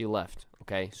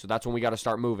 Okay? So that's when we got to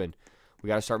start moving. We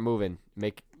got to start moving.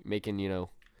 Making, you know,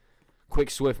 quick,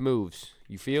 swift moves.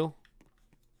 You feel?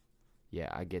 Yeah,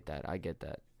 I get that.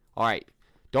 All right.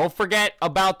 Don't forget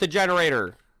about the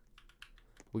generator.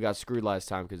 We got screwed last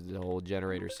time because of the whole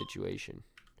generator situation.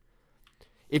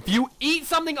 If you eat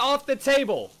something off the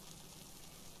table,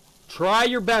 try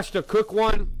your best to cook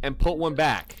one and put one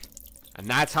back. And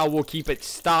that's how we'll keep it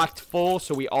stocked full,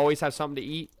 so we always have something to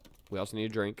eat. We also need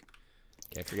a drink.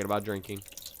 Can't forget about drinking.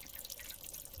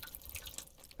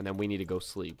 And then we need to go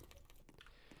sleep.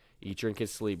 Eat, drink, and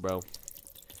sleep, bro.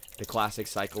 The classic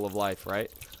cycle of life,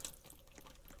 right?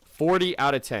 40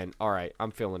 out of 10. All right,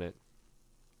 I'm feeling it.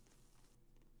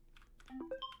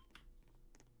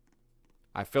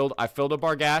 I filled up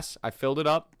our gas. I filled it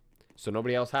up, so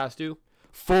nobody else has to.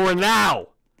 For now.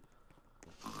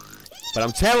 But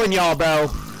I'm telling y'all, bro.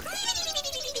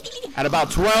 At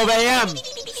about 12 a.m.,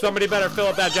 somebody better fill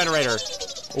up that generator,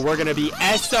 or we're gonna be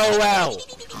SOL.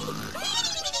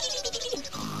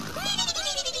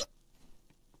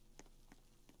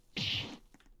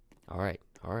 All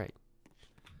right.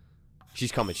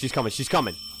 She's coming.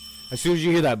 As soon as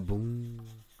you hear that boom,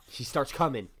 she starts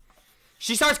coming.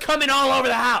 She starts coming all over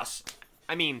the house.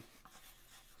 I mean,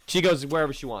 she goes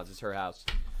wherever she wants. It's her house.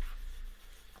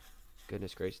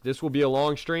 Goodness gracious. This will be a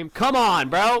long stream. Come on,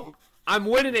 bro. I'm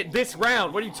winning it this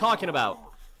round. What are you talking about?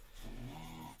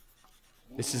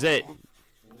 This is it.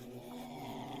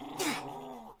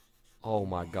 Oh,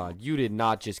 my God. You did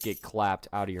not just get clapped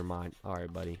out of your mind. All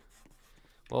right, buddy.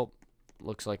 Well,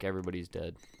 looks like everybody's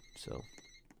dead. So,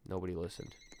 nobody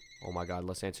listened. Oh, my God.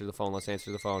 Let's answer the phone.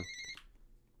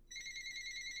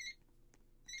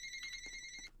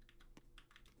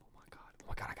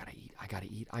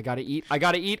 I gotta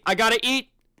eat.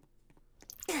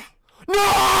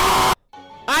 No!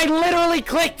 I literally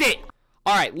clicked it.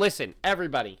 All right, listen,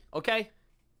 everybody, okay?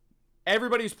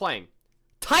 Everybody who's playing,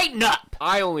 tighten up.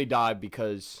 I only died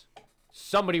because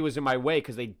somebody was in my way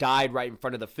because they died right in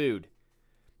front of the food.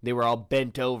 They were all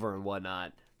bent over and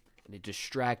whatnot, and it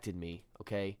distracted me,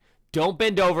 okay? Don't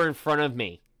bend over in front of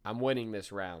me. I'm winning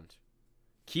this round.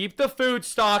 Keep the food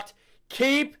stocked.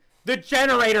 Keep the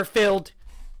generator filled.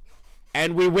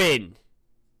 And we win.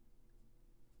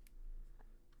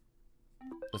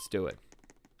 Let's do it.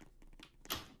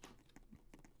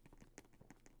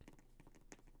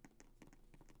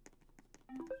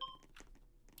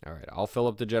 All right, I'll fill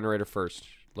up the generator first.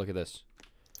 Look at this.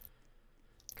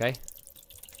 Okay?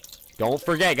 Don't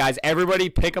forget, guys. Everybody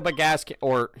pick up a gas can,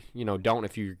 or, you know, don't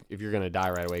if you're going to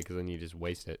die right away, because then you just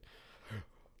waste it.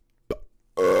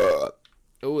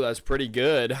 Oh, that's pretty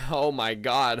good. Oh, my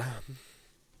God.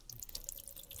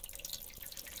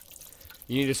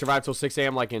 You need to survive till 6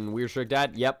 a.m. like in Weird Strict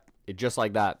Dad? Yep. Just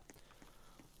like that.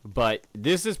 But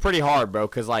this is pretty hard, bro,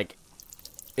 because, like,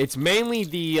 it's mainly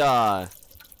the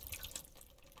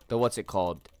what's it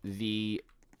called? The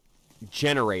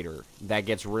generator that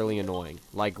gets really annoying.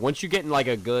 Like, once you get in, like,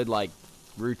 a good, like,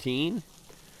 routine,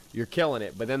 you're killing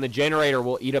it. But then the generator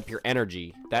will eat up your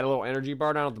energy. That little energy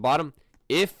bar down at the bottom,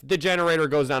 if the generator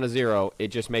goes down to 0, it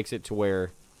just makes it to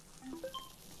where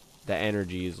the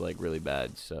energy is, like, really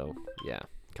bad. So, yeah,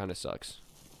 kind of sucks.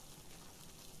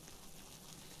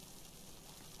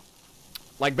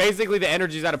 Like, basically, the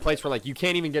energy's at a place where, like, you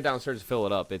can't even get downstairs to fill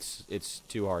it up. It's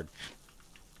too hard.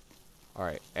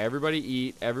 Alright, everybody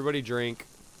eat. Everybody drink.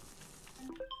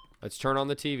 Let's turn on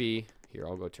the TV. Here,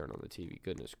 I'll go turn on the TV.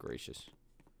 Goodness gracious.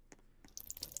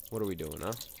 What are we doing,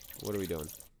 huh? What are we doing?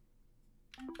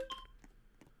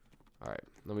 Alright,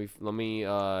 let me,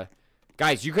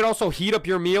 guys, you could also heat up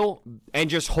your meal and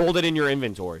just hold it in your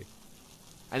inventory.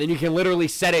 And then you can literally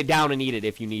set it down and eat it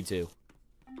if you need to.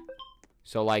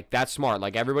 So, like, that's smart.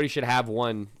 Like, everybody should have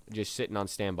one just sitting on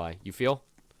standby. You feel?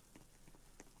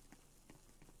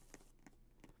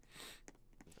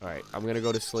 Alright, I'm gonna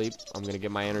go to sleep. I'm gonna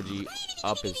get my energy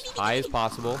up as high as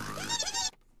possible.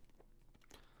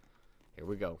 Here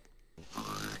we go.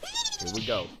 Here we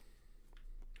go.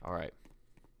 Alright.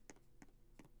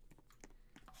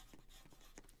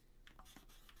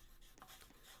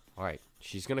 Alright,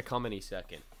 she's gonna come any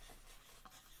second.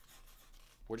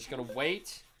 We're just gonna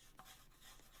wait.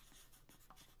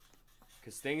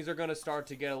 Because things are going to start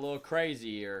to get a little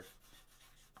crazy here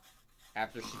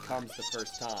after she comes the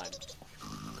first time.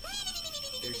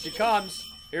 Here she comes.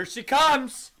 Here she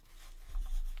comes.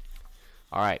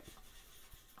 All right.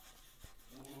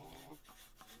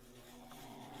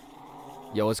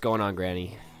 Yo, what's going on,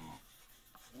 Granny?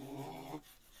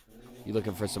 You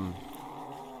looking for some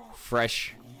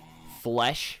fresh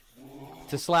flesh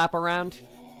to slap around?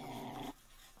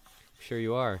 Sure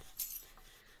you are.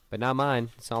 But not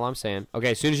mine. That's all I'm saying.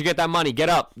 Okay, as soon as you get that money, get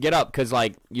up. Get up, because,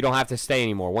 like, you don't have to stay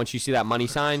anymore. Once you see that money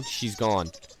sign, she's gone.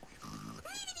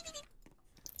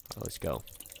 Oh, let's go.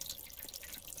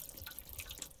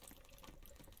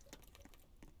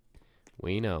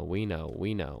 We know, we know,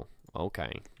 we know.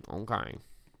 Okay, okay.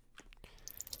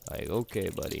 Like, okay,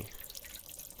 buddy.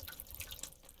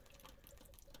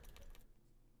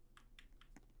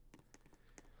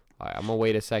 Alright, I'm gonna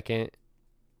wait a second.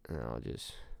 And I'll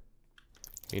just...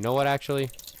 You know what, actually?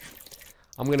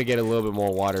 I'm going to get a little bit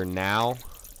more water now.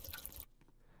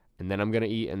 And then I'm going to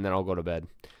eat, and then I'll go to bed.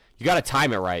 You got to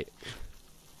time it right.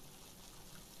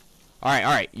 Alright,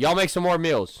 alright. Y'all make some more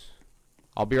meals.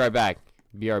 I'll be right back.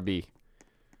 BRB.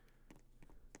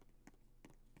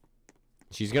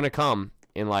 She's going to come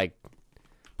in, like,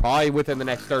 probably within the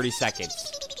next 30 seconds.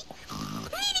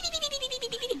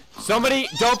 Somebody,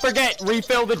 don't forget,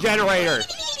 refill the generator.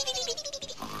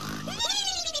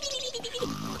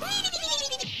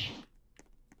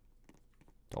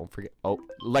 Don't forget. Oh,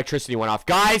 electricity went off.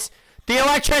 Guys, the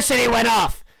electricity went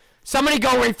off. Somebody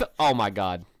go refill. Oh, my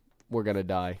God. We're going to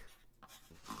die.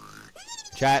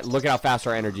 Chat, look at how fast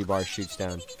our energy bar shoots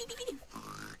down.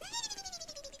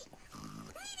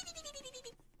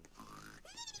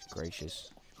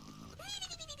 Gracious.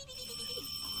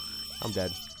 I'm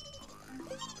dead.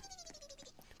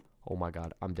 Oh, my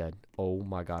God. I'm dead. Oh,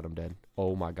 my God. I'm dead.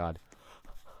 Oh, my God.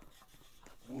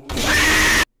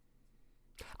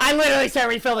 I literally said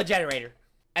refill the generator.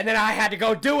 And then I had to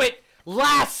go do it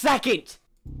last second.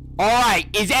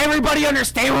 Alright, is everybody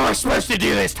understand what we're supposed to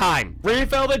do this time?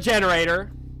 Refill the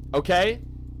generator. Okay?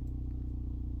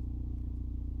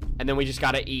 And then we just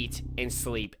gotta eat and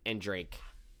sleep and drink.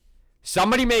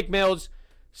 Somebody make meals.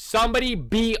 Somebody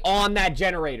be on that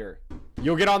generator.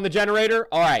 You'll get on the generator?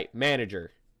 Alright,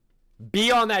 manager.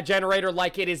 Be on that generator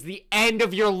like it is the end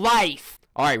of your life.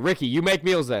 Alright, Ricky, you make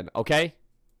meals then, okay?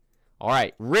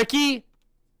 Alright, Ricky,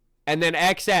 and then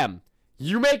XM.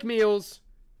 You make meals.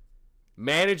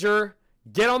 Manager,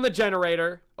 get on the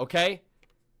generator, okay?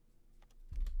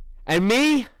 And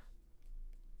me,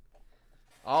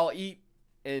 I'll eat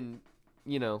and,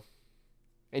 you know,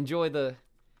 enjoy the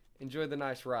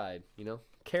nice ride, you know?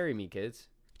 Carry me, kids.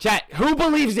 Chat, who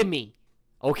believes in me?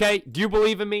 Okay? Do you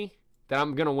believe in me? That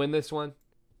I'm gonna win this one?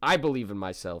 I believe in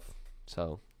myself,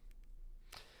 so...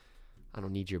 I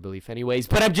don't need your belief anyways,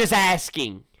 but I'm just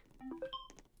asking.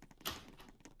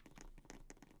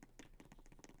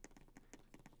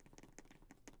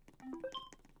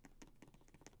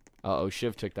 Uh-oh,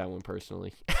 Shiv took that one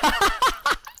personally.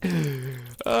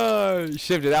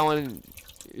 Shiv, did that one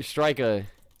strike an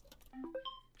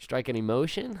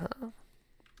emotion, huh?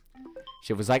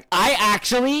 Shiv was like, I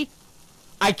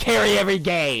carry every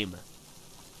game.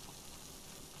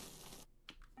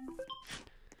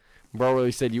 Bro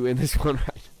really said you in this one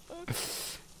right.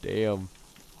 Damn.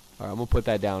 Alright, I'm gonna put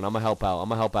that down. I'm gonna help out. I'm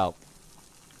gonna help out.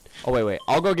 Oh, wait.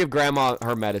 I'll go give Grandma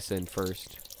her medicine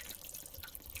first.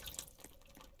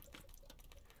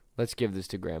 Let's give this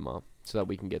to Grandma so that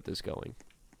we can get this going.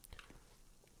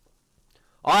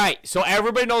 Alright, so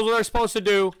everybody knows what they're supposed to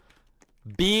do.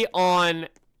 Be on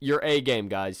your A game,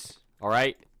 guys.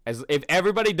 Alright? If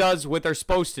everybody does what they're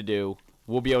supposed to do,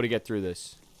 we'll be able to get through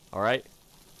this. Alright?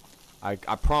 I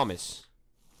promise.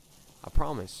 I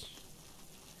promise.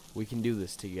 We can do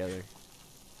this together.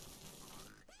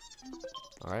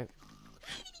 Alright.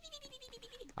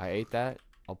 I ate that.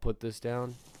 I'll put this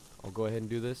down. I'll go ahead and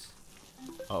do this.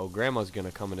 Uh-oh, Grandma's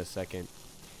gonna come in a second.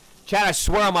 Chad, I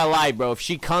swear on my life, bro. If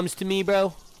she comes to me,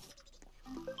 bro,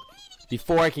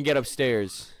 before I can get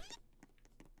upstairs,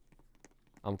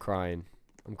 I'm crying.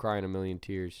 I'm crying a million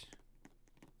tears.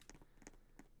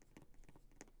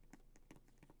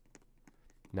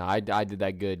 No, I did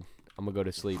that good. I'm gonna go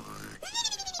to sleep.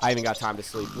 I even got time to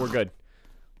sleep. We're good.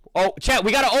 Oh, chat,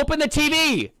 we gotta open the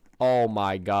TV! Oh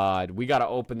my god. We gotta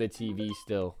open the TV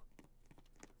still.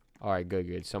 Alright,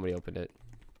 good. Somebody opened it.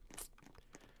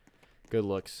 Good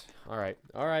looks. Alright.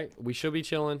 We should be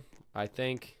chilling, I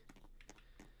think.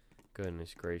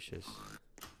 Goodness gracious.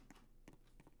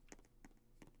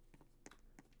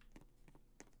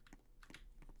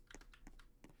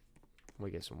 Let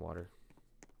me get some water.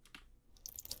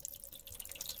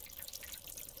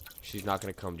 She's not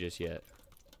gonna come just yet.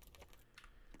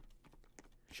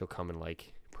 She'll come in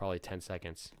like probably 10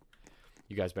 seconds.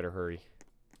 You guys better hurry.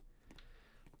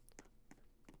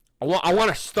 I want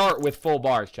to start with full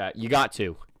bars, chat. You got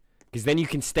to. Because then you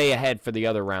can stay ahead for the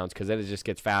other rounds. Because then it just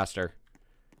gets faster.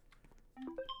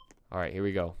 Alright, here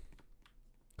we go.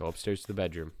 Go upstairs to the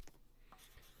bedroom.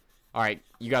 Alright,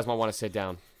 you guys might want to sit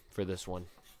down for this one.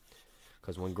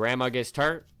 Because when Grandma gets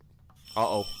turned...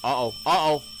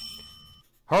 Uh-oh.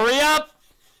 Hurry up!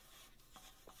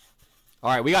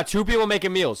 Alright, we got 2 people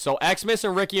making meals. So Xmas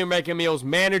and Ricky are making meals.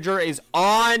 Manager is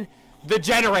on the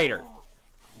generator.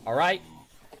 Alright?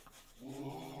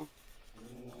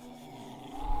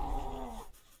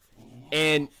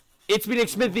 And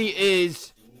itsmenicksmithy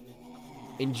is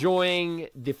enjoying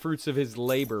the fruits of his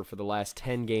labor for the last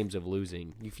 10 games of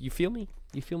losing. You feel me?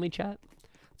 You feel me, chat?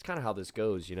 That's kind of how this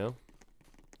goes, you know?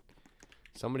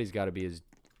 Somebody's got to be his,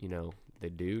 you know, the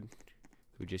dude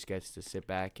who just gets to sit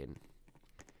back and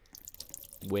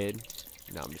win.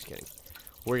 No, I'm just kidding.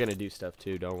 We're going to do stuff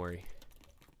too, don't worry.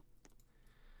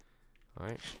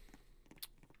 Alright.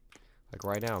 Like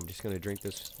right now, I'm just going to drink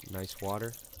this nice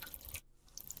water.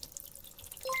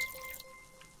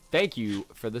 Thank you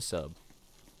for the sub.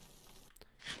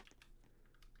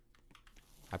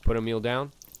 I put a meal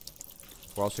down.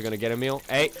 We're also going to get a meal.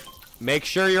 Hey, make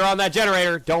sure you're on that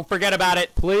generator. Don't forget about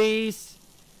it, please.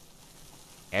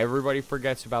 Everybody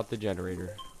forgets about the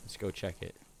generator. Let's go check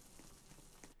it.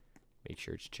 Make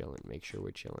sure it's chilling. Make sure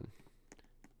we're chilling.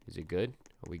 Is it good?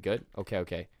 Are we good?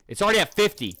 Okay. It's already at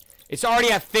 50. It's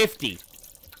already at 50.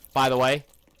 By the way.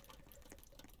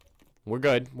 We're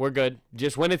good.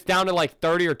 Just when it's down to like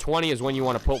 30 or 20 is when you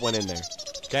want to put one in there.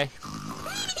 Okay?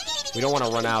 We don't want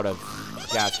to run out of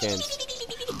gas cans.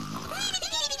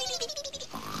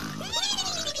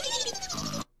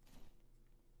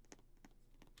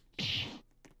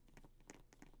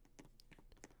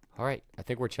 Alright, I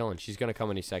think we're chilling. She's going to come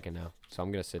any second now. So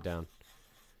I'm going to sit down.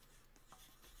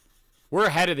 We're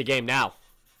ahead of the game now.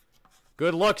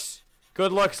 Good looks.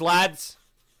 Good looks, lads.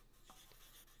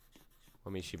 I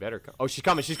mean, she better come. Oh, she's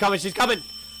coming.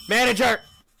 Manager!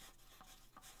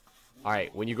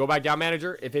 Alright, when you go back down,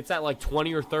 manager, if it's at like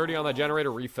 20 or 30 on the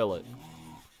generator, refill it.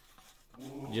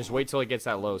 Just wait till it gets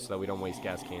that low so that we don't waste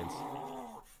gas cans.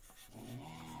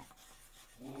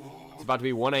 It's about to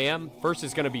be 1 a.m. First,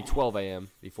 it's going to be 12 a.m.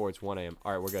 before it's 1 a.m.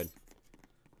 Alright, we're good.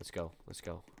 Let's go.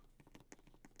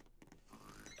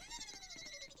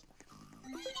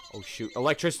 Oh, shoot.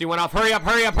 Electricity went off. Hurry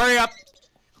up.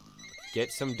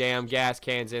 Get some damn gas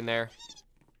cans in there.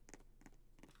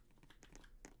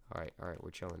 Alright, we're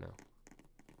chilling now.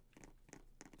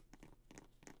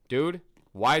 Dude,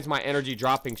 why is my energy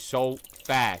dropping so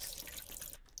fast?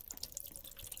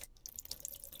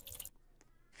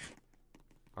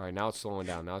 Alright, now it's slowing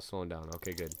down.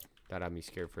 Okay, good. That had me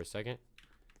scared for a second.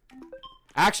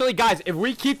 Actually, guys, if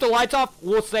we keep the lights off,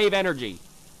 we'll save energy.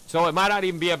 So it might not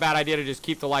even be a bad idea to just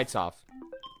keep the lights off.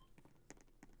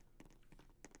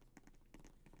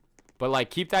 But, like,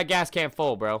 keep that gas can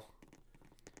full, bro.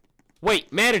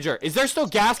 Wait, manager, is there still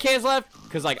gas cans left?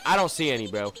 Because, like, I don't see any,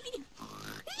 bro.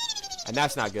 And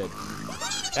that's not good.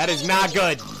 That is not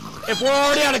good. If we're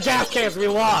already out of gas cans, we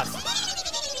lost.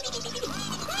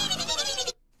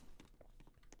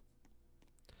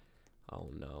 Oh,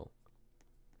 no.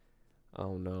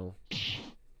 Oh, no.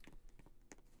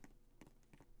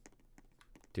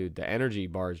 Dude, the energy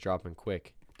bar is dropping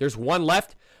quick. There's one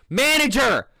left.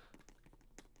 Manager!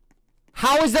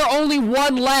 How is there only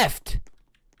one left?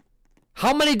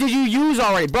 How many did you use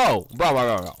already? Bro.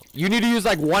 You need to use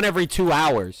like one every 2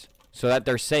 hours so that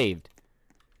they're saved.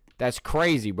 That's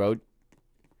crazy, bro.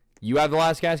 You have the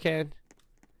last gas can?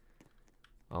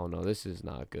 Oh, no. This is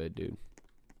not good, dude.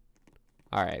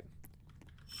 All right.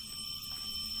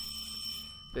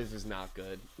 This is not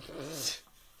good.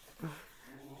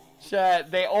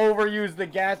 Chat, they overused the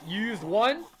gas. You used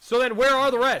one? So then where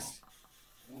are the rest?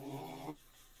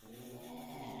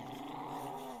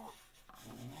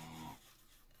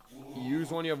 You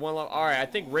used one, you have one left. Alright, I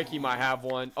think Ricky might have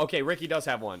one. Okay, Ricky does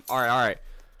have one. Alright.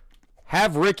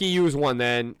 Have Ricky use one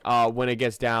then when it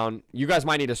gets down. You guys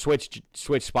might need to switch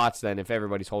spots then if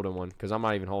everybody's holding one. Because I'm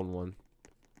not even holding one.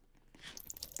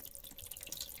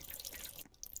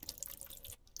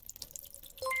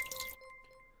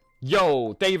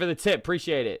 Yo, thank you for the tip.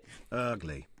 Appreciate it.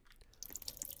 Ugly.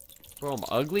 Bro, I'm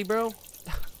ugly, bro?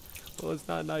 Well, it's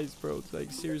not nice, bro. It's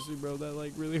like, seriously, bro. That,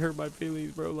 like, really hurt my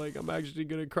feelings, bro. Like, I'm actually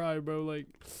gonna cry, bro. Like,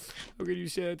 how could you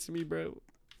say that to me, bro?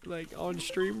 Like, on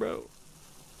stream, bro.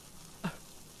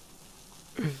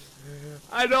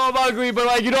 I know I'm ugly, but,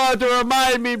 like, you don't have to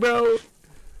remind me, bro.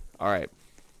 Alright.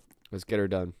 Let's get her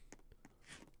done.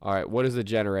 Alright, what is the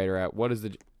generator at? What is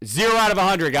the... 0 out of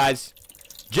 100, guys.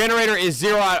 Generator is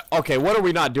 0 out... Okay, what are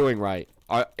we not doing right?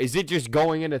 Is it just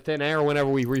going into thin air whenever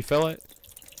we refill it?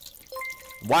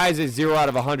 Why is it 0 out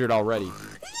of 100 already?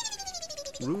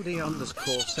 Rudy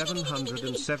 _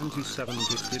 777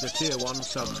 gifted a tier 1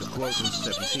 sub to Quoten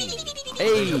 17.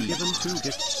 Hey! They have given 2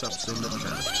 gift subs in the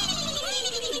chat.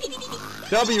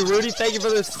 W, Rudy, thank you for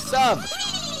the sub!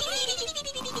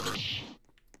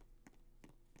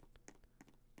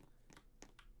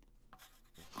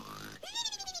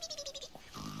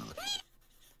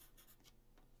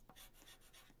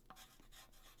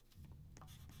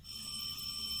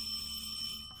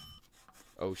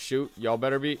 Oh shoot, y'all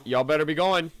better be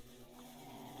going.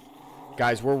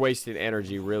 Guys, we're wasting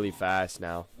energy really fast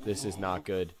now. This is not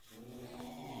good.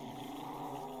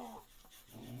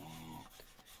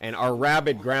 And our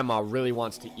rabid grandma really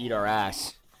wants to eat our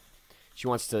ass. She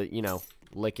wants to, you know,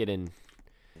 lick it and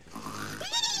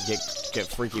get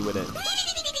freaky with it.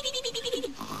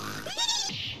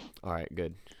 Alright,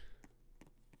 good.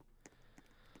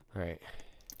 Alright.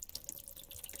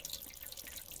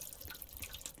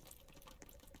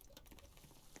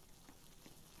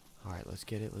 Alright, let's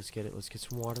get it. Let's get it. Let's get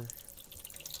some water.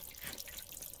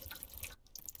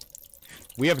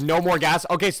 We have no more gas.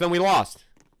 Okay, so then we lost.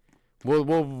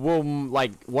 We'll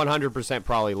like 100%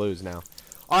 probably lose now.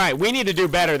 Alright, we need to do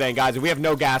better then, guys. We have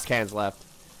no gas cans left.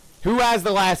 Who has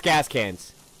the last gas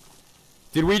cans?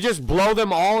 Did we just blow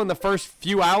them all in the first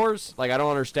few hours? Like, I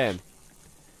don't understand.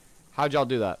 How'd y'all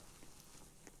do that?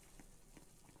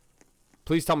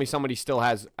 Please tell me somebody still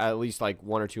has at least like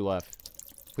 1 or 2 left.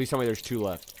 Please tell me there's 2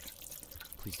 left.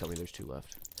 Please tell me there's 2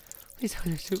 left. Please tell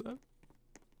me there's 2 left.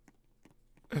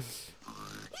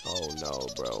 Oh no,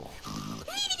 bro.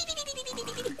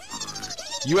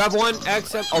 You have one,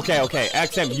 XM? Okay,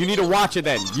 XM, you need to watch it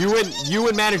then. You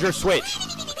and manager switch.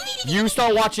 You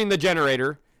start watching the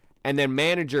generator, and then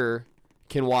manager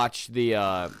can watch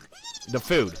the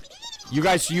food. You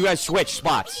guys switch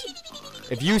spots.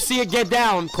 If you see it get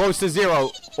down close to 0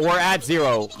 or at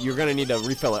 0, you're gonna need to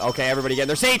refill it. Okay, everybody get in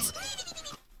their seats.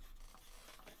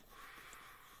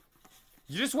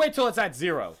 You just wait till it's at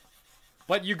 0.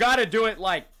 But you gotta do it,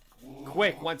 like,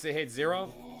 quick once it hits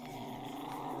 0.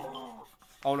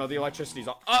 Oh, no, the electricity's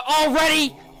on.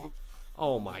 Already?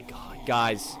 Oh, my God.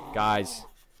 Guys.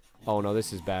 Oh, no,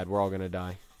 this is bad. We're all gonna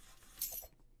die.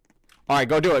 All right,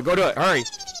 go do it. Hurry.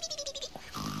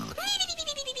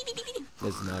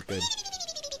 This is not good.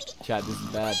 Chat, this is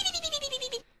bad.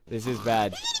 This is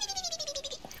bad.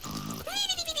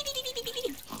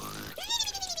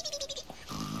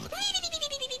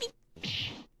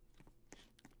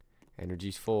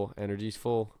 Energy's full. Energy's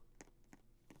full.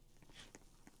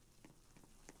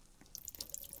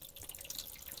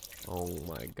 Oh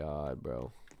my God,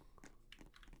 bro.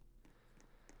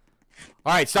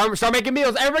 All right, start making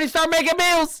meals. Everybody start making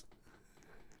meals.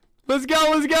 Let's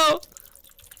go.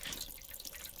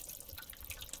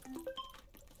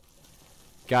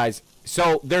 Guys,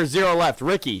 so there's 0 left.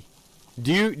 Ricky,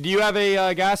 do you have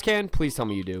a gas can? Please tell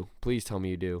me you do. Please tell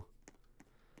me you do.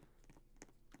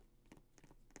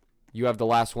 You have the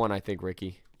last one, I think,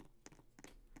 Ricky.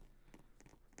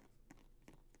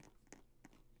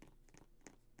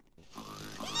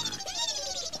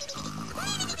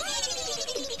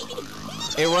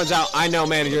 It runs out. I know,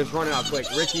 manager. It's running out quick.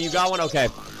 Ricky, you got one? Okay.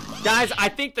 Guys, I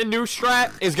think the new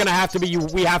strat is going to have to be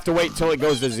we have to wait till it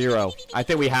goes to 0. I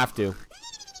think we have to.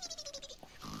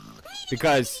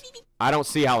 Because I don't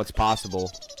see how it's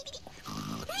possible.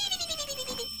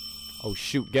 Oh,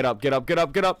 shoot. Get up, get up, get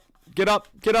up, get up. Get up,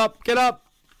 get up, get up.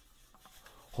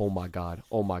 Oh, my God.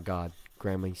 Oh, my God.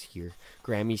 Grammy's here.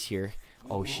 Grammy's here.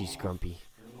 Oh, she's grumpy.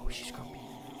 Oh, she's grumpy.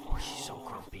 Oh, she's so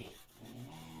grumpy.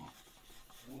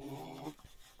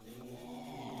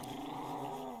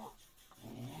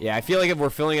 Yeah, I feel like if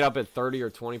we're filling it up at 30 or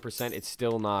 20%, it's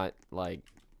still not, like,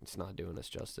 it's not doing us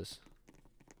justice.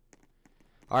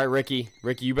 All right, Ricky.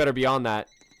 Ricky, you better be on that.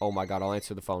 Oh, my God. I'll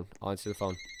answer the phone. I'll answer the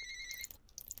phone.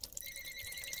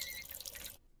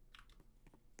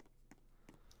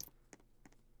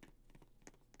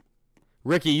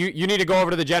 Ricky, you need to go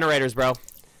over to the generators, bro.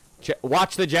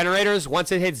 Watch the generators.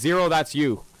 Once it hits 0, that's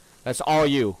you. That's all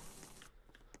you.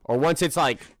 Or once it's,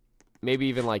 like, maybe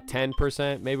even, like,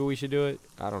 10%, maybe we should do it.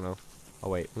 I don't know. Oh,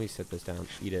 wait. Let me sit this down.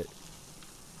 Eat it.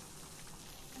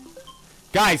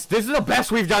 Guys, this is the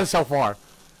best we've done so far.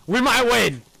 We might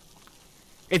win.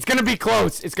 It's going to be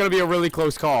close. It's going to be a really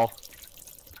close call.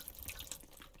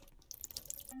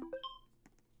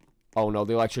 Oh, no.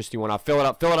 The electricity went off. Fill it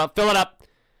up. Fill it up. Fill it up.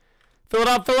 Fill it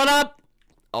up. Fill it up.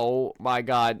 Oh, my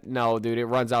God. No, dude. It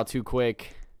runs out too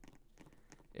quick.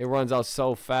 It runs out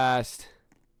so fast.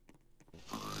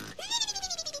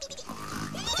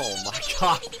 Oh, my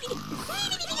God.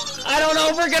 I don't know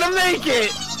if we're going to make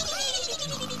it.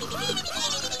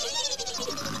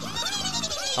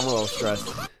 I'm a little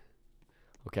stressed.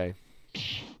 Okay.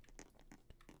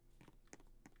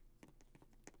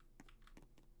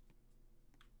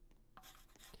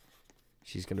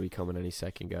 She's going to be coming any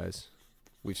second, guys.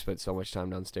 We've spent so much time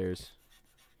downstairs.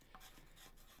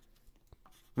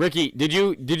 Ricky, did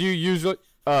you use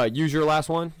your last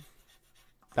one?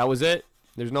 That was it?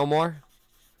 There's no more?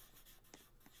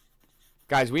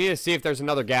 Guys, we need to see if there's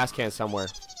another gas can somewhere.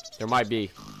 There might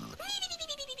be.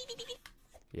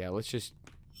 Yeah, let's just...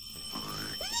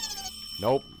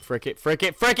 Nope. Frick it, frick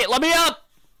it, frick it! Let me up!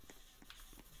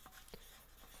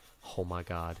 Oh my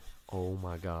God. Oh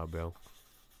my God, bro.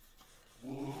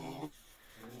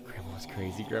 Grandma's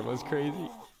crazy, grandma's crazy.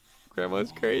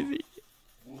 Grandma's crazy.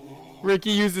 Ricky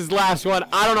used his last one.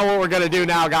 I don't know what we're gonna do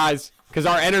now, guys. Because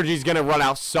our energy's gonna run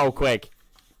out so quick.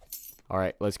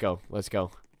 Alright, let's go. Let's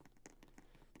go.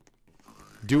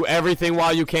 Do everything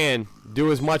while you can.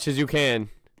 Do as much as you can.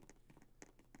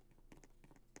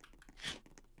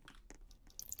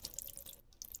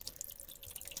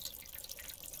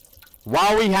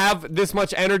 While we have this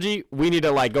much energy, we need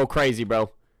to, like, go crazy,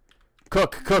 bro.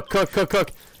 Cook, cook, cook, cook,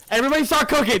 cook. Everybody start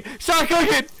cooking. Start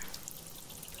cooking.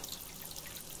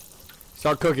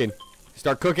 Start cooking.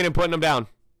 Start cooking and putting them down.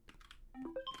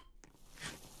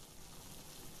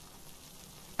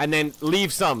 And then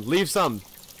leave some. Leave some.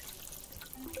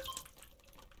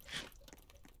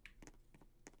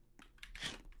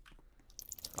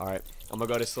 Alright. I'm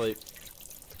gonna go to sleep.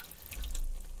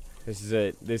 This is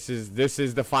it. This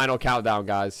is the final countdown,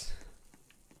 guys.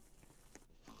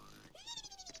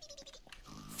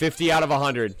 50 out of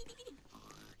 100.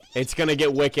 It's gonna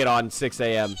get wicked on 6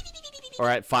 a.m. Or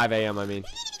at 5 a.m. I mean.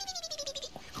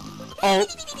 Oh!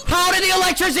 How did the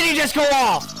electricity just go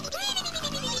off?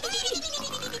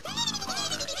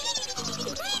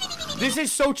 This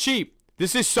is so cheap.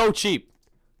 This is so cheap.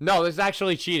 No, this is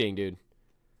actually cheating, dude.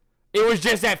 It was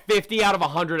just at 50 out of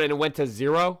 100 and it went to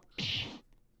 0.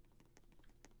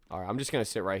 Alright, I'm just gonna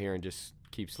sit right here and just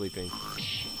keep sleeping.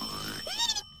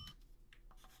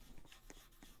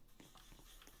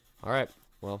 Alright,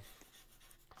 well.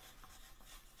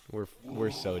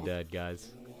 We're so dead, guys.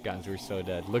 Guys, we're so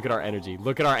dead. Look at our energy.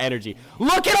 Look at our energy.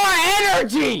 Look at our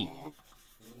energy!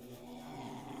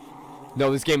 No,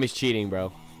 this game is cheating,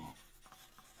 bro.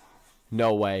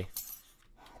 No way.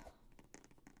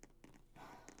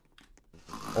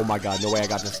 Oh my God, no way I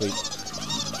got to sleep.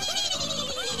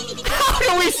 How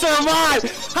do we survive?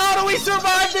 How do we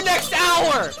survive the next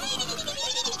hour?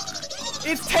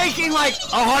 It's taking like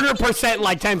 100% in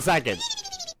like 10 seconds.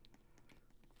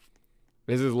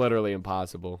 This is literally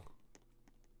impossible.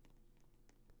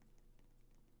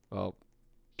 Well,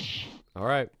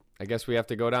 alright. I guess we have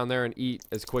to go down there and eat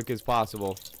as quick as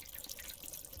possible.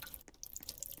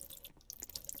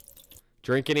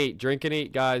 Drink and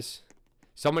eat, guys.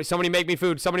 Somebody make me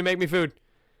food. Somebody make me food.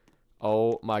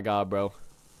 Oh my God, bro.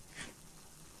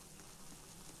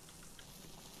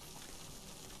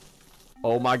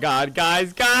 Oh my God,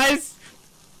 guys.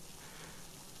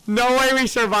 No way we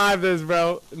survive this,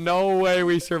 bro. No way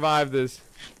we survive this.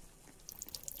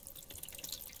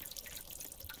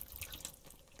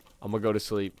 I'm gonna go to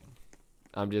sleep.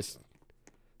 There's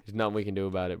nothing we can do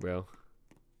about it, bro.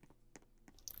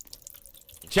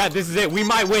 Chat, this is it. We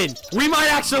might win. We might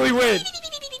actually win.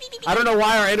 I don't know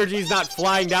why our energy is not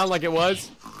flying down like it was.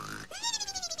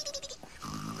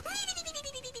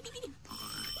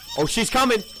 Oh, she's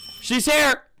coming. She's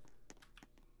here.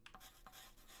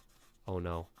 Oh,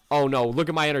 no. Oh, no. Look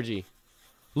at my energy.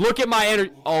 Look at my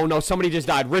energy. Oh, no. Somebody just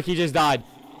died. Ricky just died.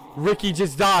 Ricky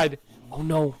just died. Oh,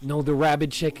 no. No, the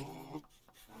rabid chick.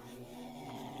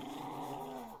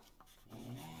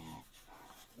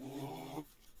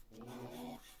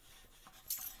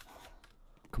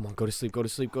 Come on, go to sleep, go to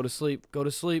sleep, go to sleep, go to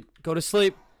sleep, go to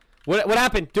sleep. What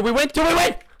happened? Did we win? Did we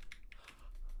win?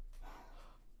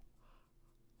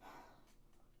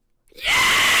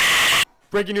 Yeah!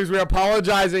 Breaking news, we're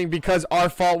apologizing because our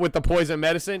fault with the poison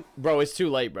medicine. Bro, it's too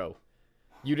late, bro.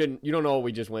 You don't know what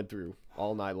we just went through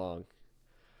all night long.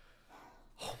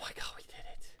 Oh my god, we did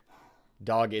it.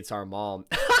 Dog, it's our mom.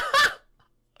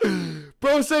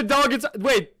 Bro said dog, it's...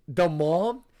 Wait, the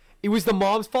mom? It was the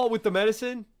mom's fault with the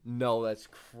medicine? No, that's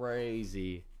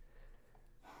crazy.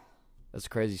 That's a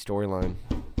crazy storyline.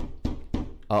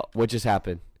 What just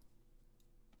happened?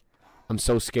 I'm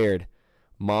so scared.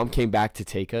 Mom came back to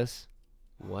take us?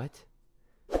 What?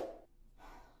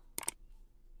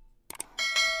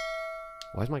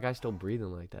 Why is my guy still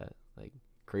breathing like that? Like,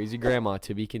 crazy grandma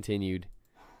to be continued.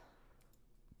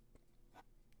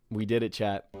 We did it,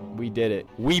 chat. We did it.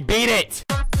 We beat it!